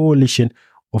been a coalition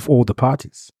of all the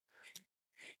parties.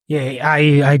 Yeah,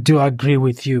 I do agree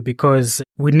with you, because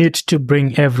we need to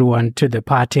bring everyone to the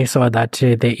party so that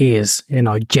there is,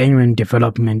 genuine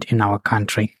development in our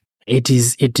country. It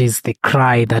is the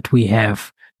cry that we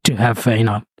have to have,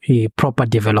 a proper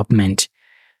development.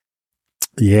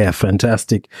 Yeah,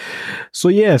 fantastic. So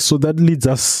that leads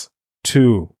us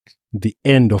to the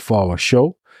end of our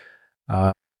show.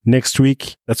 Next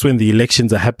week, that's when the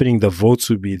elections are happening. The votes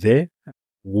will be there.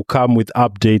 We'll come with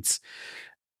updates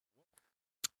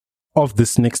of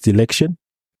this next election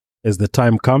as the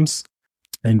time comes,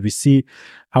 and we see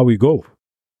how we go.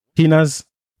 Tinas,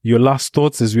 your last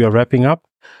thoughts as we are wrapping up?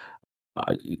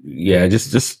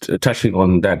 Just touching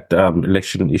on that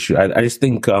election issue. I just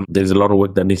think there's a lot of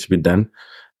work that needs to be done.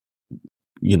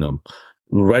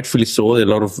 Rightfully so, a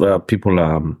lot of people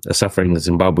are suffering in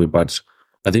Zimbabwe, but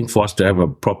I think for us to have a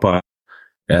proper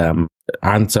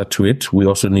answer to it, we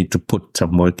also need to put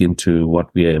some work into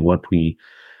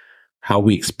how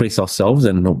we express ourselves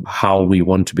and how we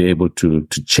want to be able to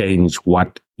change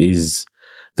what is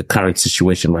the current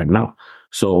situation right now.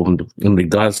 So in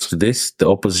regards to this, the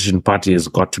opposition party has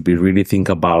got to be really think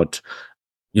about,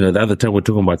 the other time we're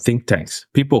talking about think tanks,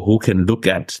 people who can look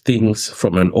at things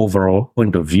from an overall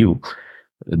point of view,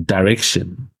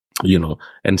 direction,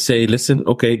 and say, listen,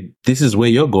 okay, this is where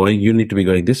you're going. You need to be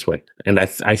going this way. And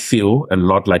I feel a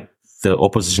lot like the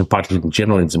opposition party in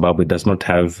general in Zimbabwe does not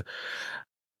have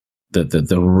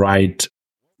the right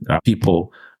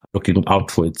people looking out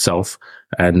for itself.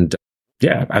 And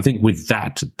yeah, I think with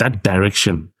that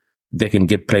direction, they can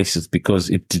get places because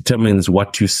it determines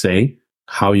what you say,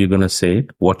 how you're going to say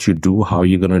it, what you do, how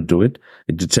you're going to do it.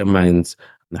 It determines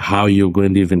how you're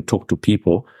going to even talk to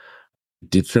people. It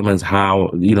determines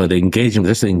how, the engagement,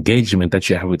 just the engagement that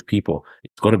you have with people.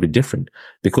 It's got to be different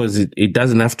because it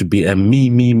doesn't have to be a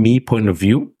me point of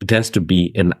view. It has to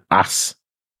be an us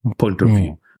point of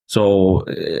view. So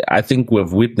I think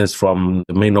we've witnessed from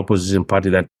the main opposition party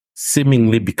that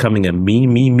seemingly becoming a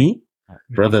me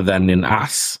rather than an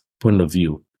us point of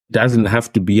view. It doesn't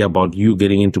have to be about you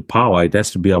getting into power. It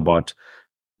has to be about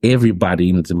everybody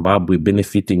in Zimbabwe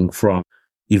benefiting from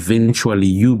eventually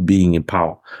you being in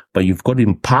power. But you've got to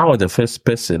empower the first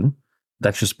person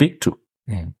that you speak to.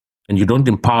 And you don't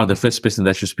empower the first person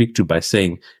that you speak to by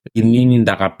saying,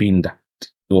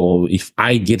 or if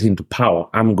I get into power,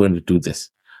 I'm going to do this.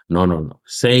 No.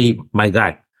 Say, my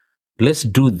guy, let's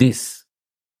do this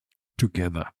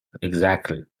together.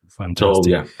 Exactly. Fantastic. So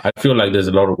yeah, I feel like there's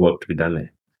a lot of work to be done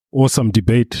there. Awesome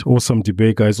debate,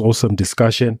 guys. Awesome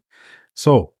discussion.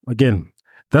 So again,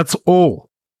 that's all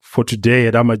for today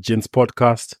at Amagentz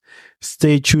podcast.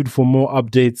 Stay tuned for more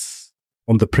updates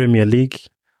on the Premier League.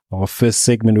 Our first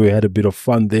segment, we had a bit of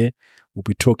fun there. We'll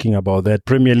be talking about that.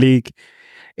 Premier League,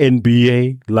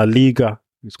 NBA, La Liga.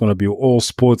 It's going to be all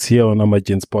sports here on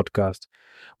Amagentz podcast.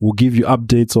 We'll give you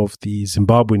updates of the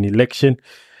Zimbabwean election.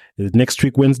 Next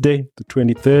week, Wednesday, the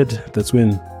 23rd, that's when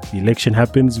the election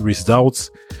happens, results.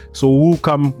 So we'll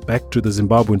come back to the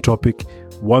Zimbabwean topic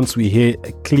once we hear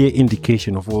a clear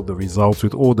indication of all the results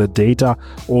with all the data,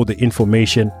 all the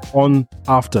information on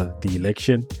after the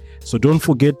election. So don't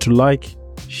forget to like,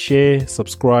 share,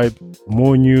 subscribe,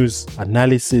 more news,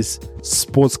 analysis,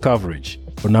 sports coverage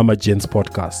on Amagentz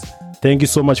podcast. Thank you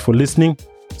so much for listening.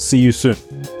 See you soon.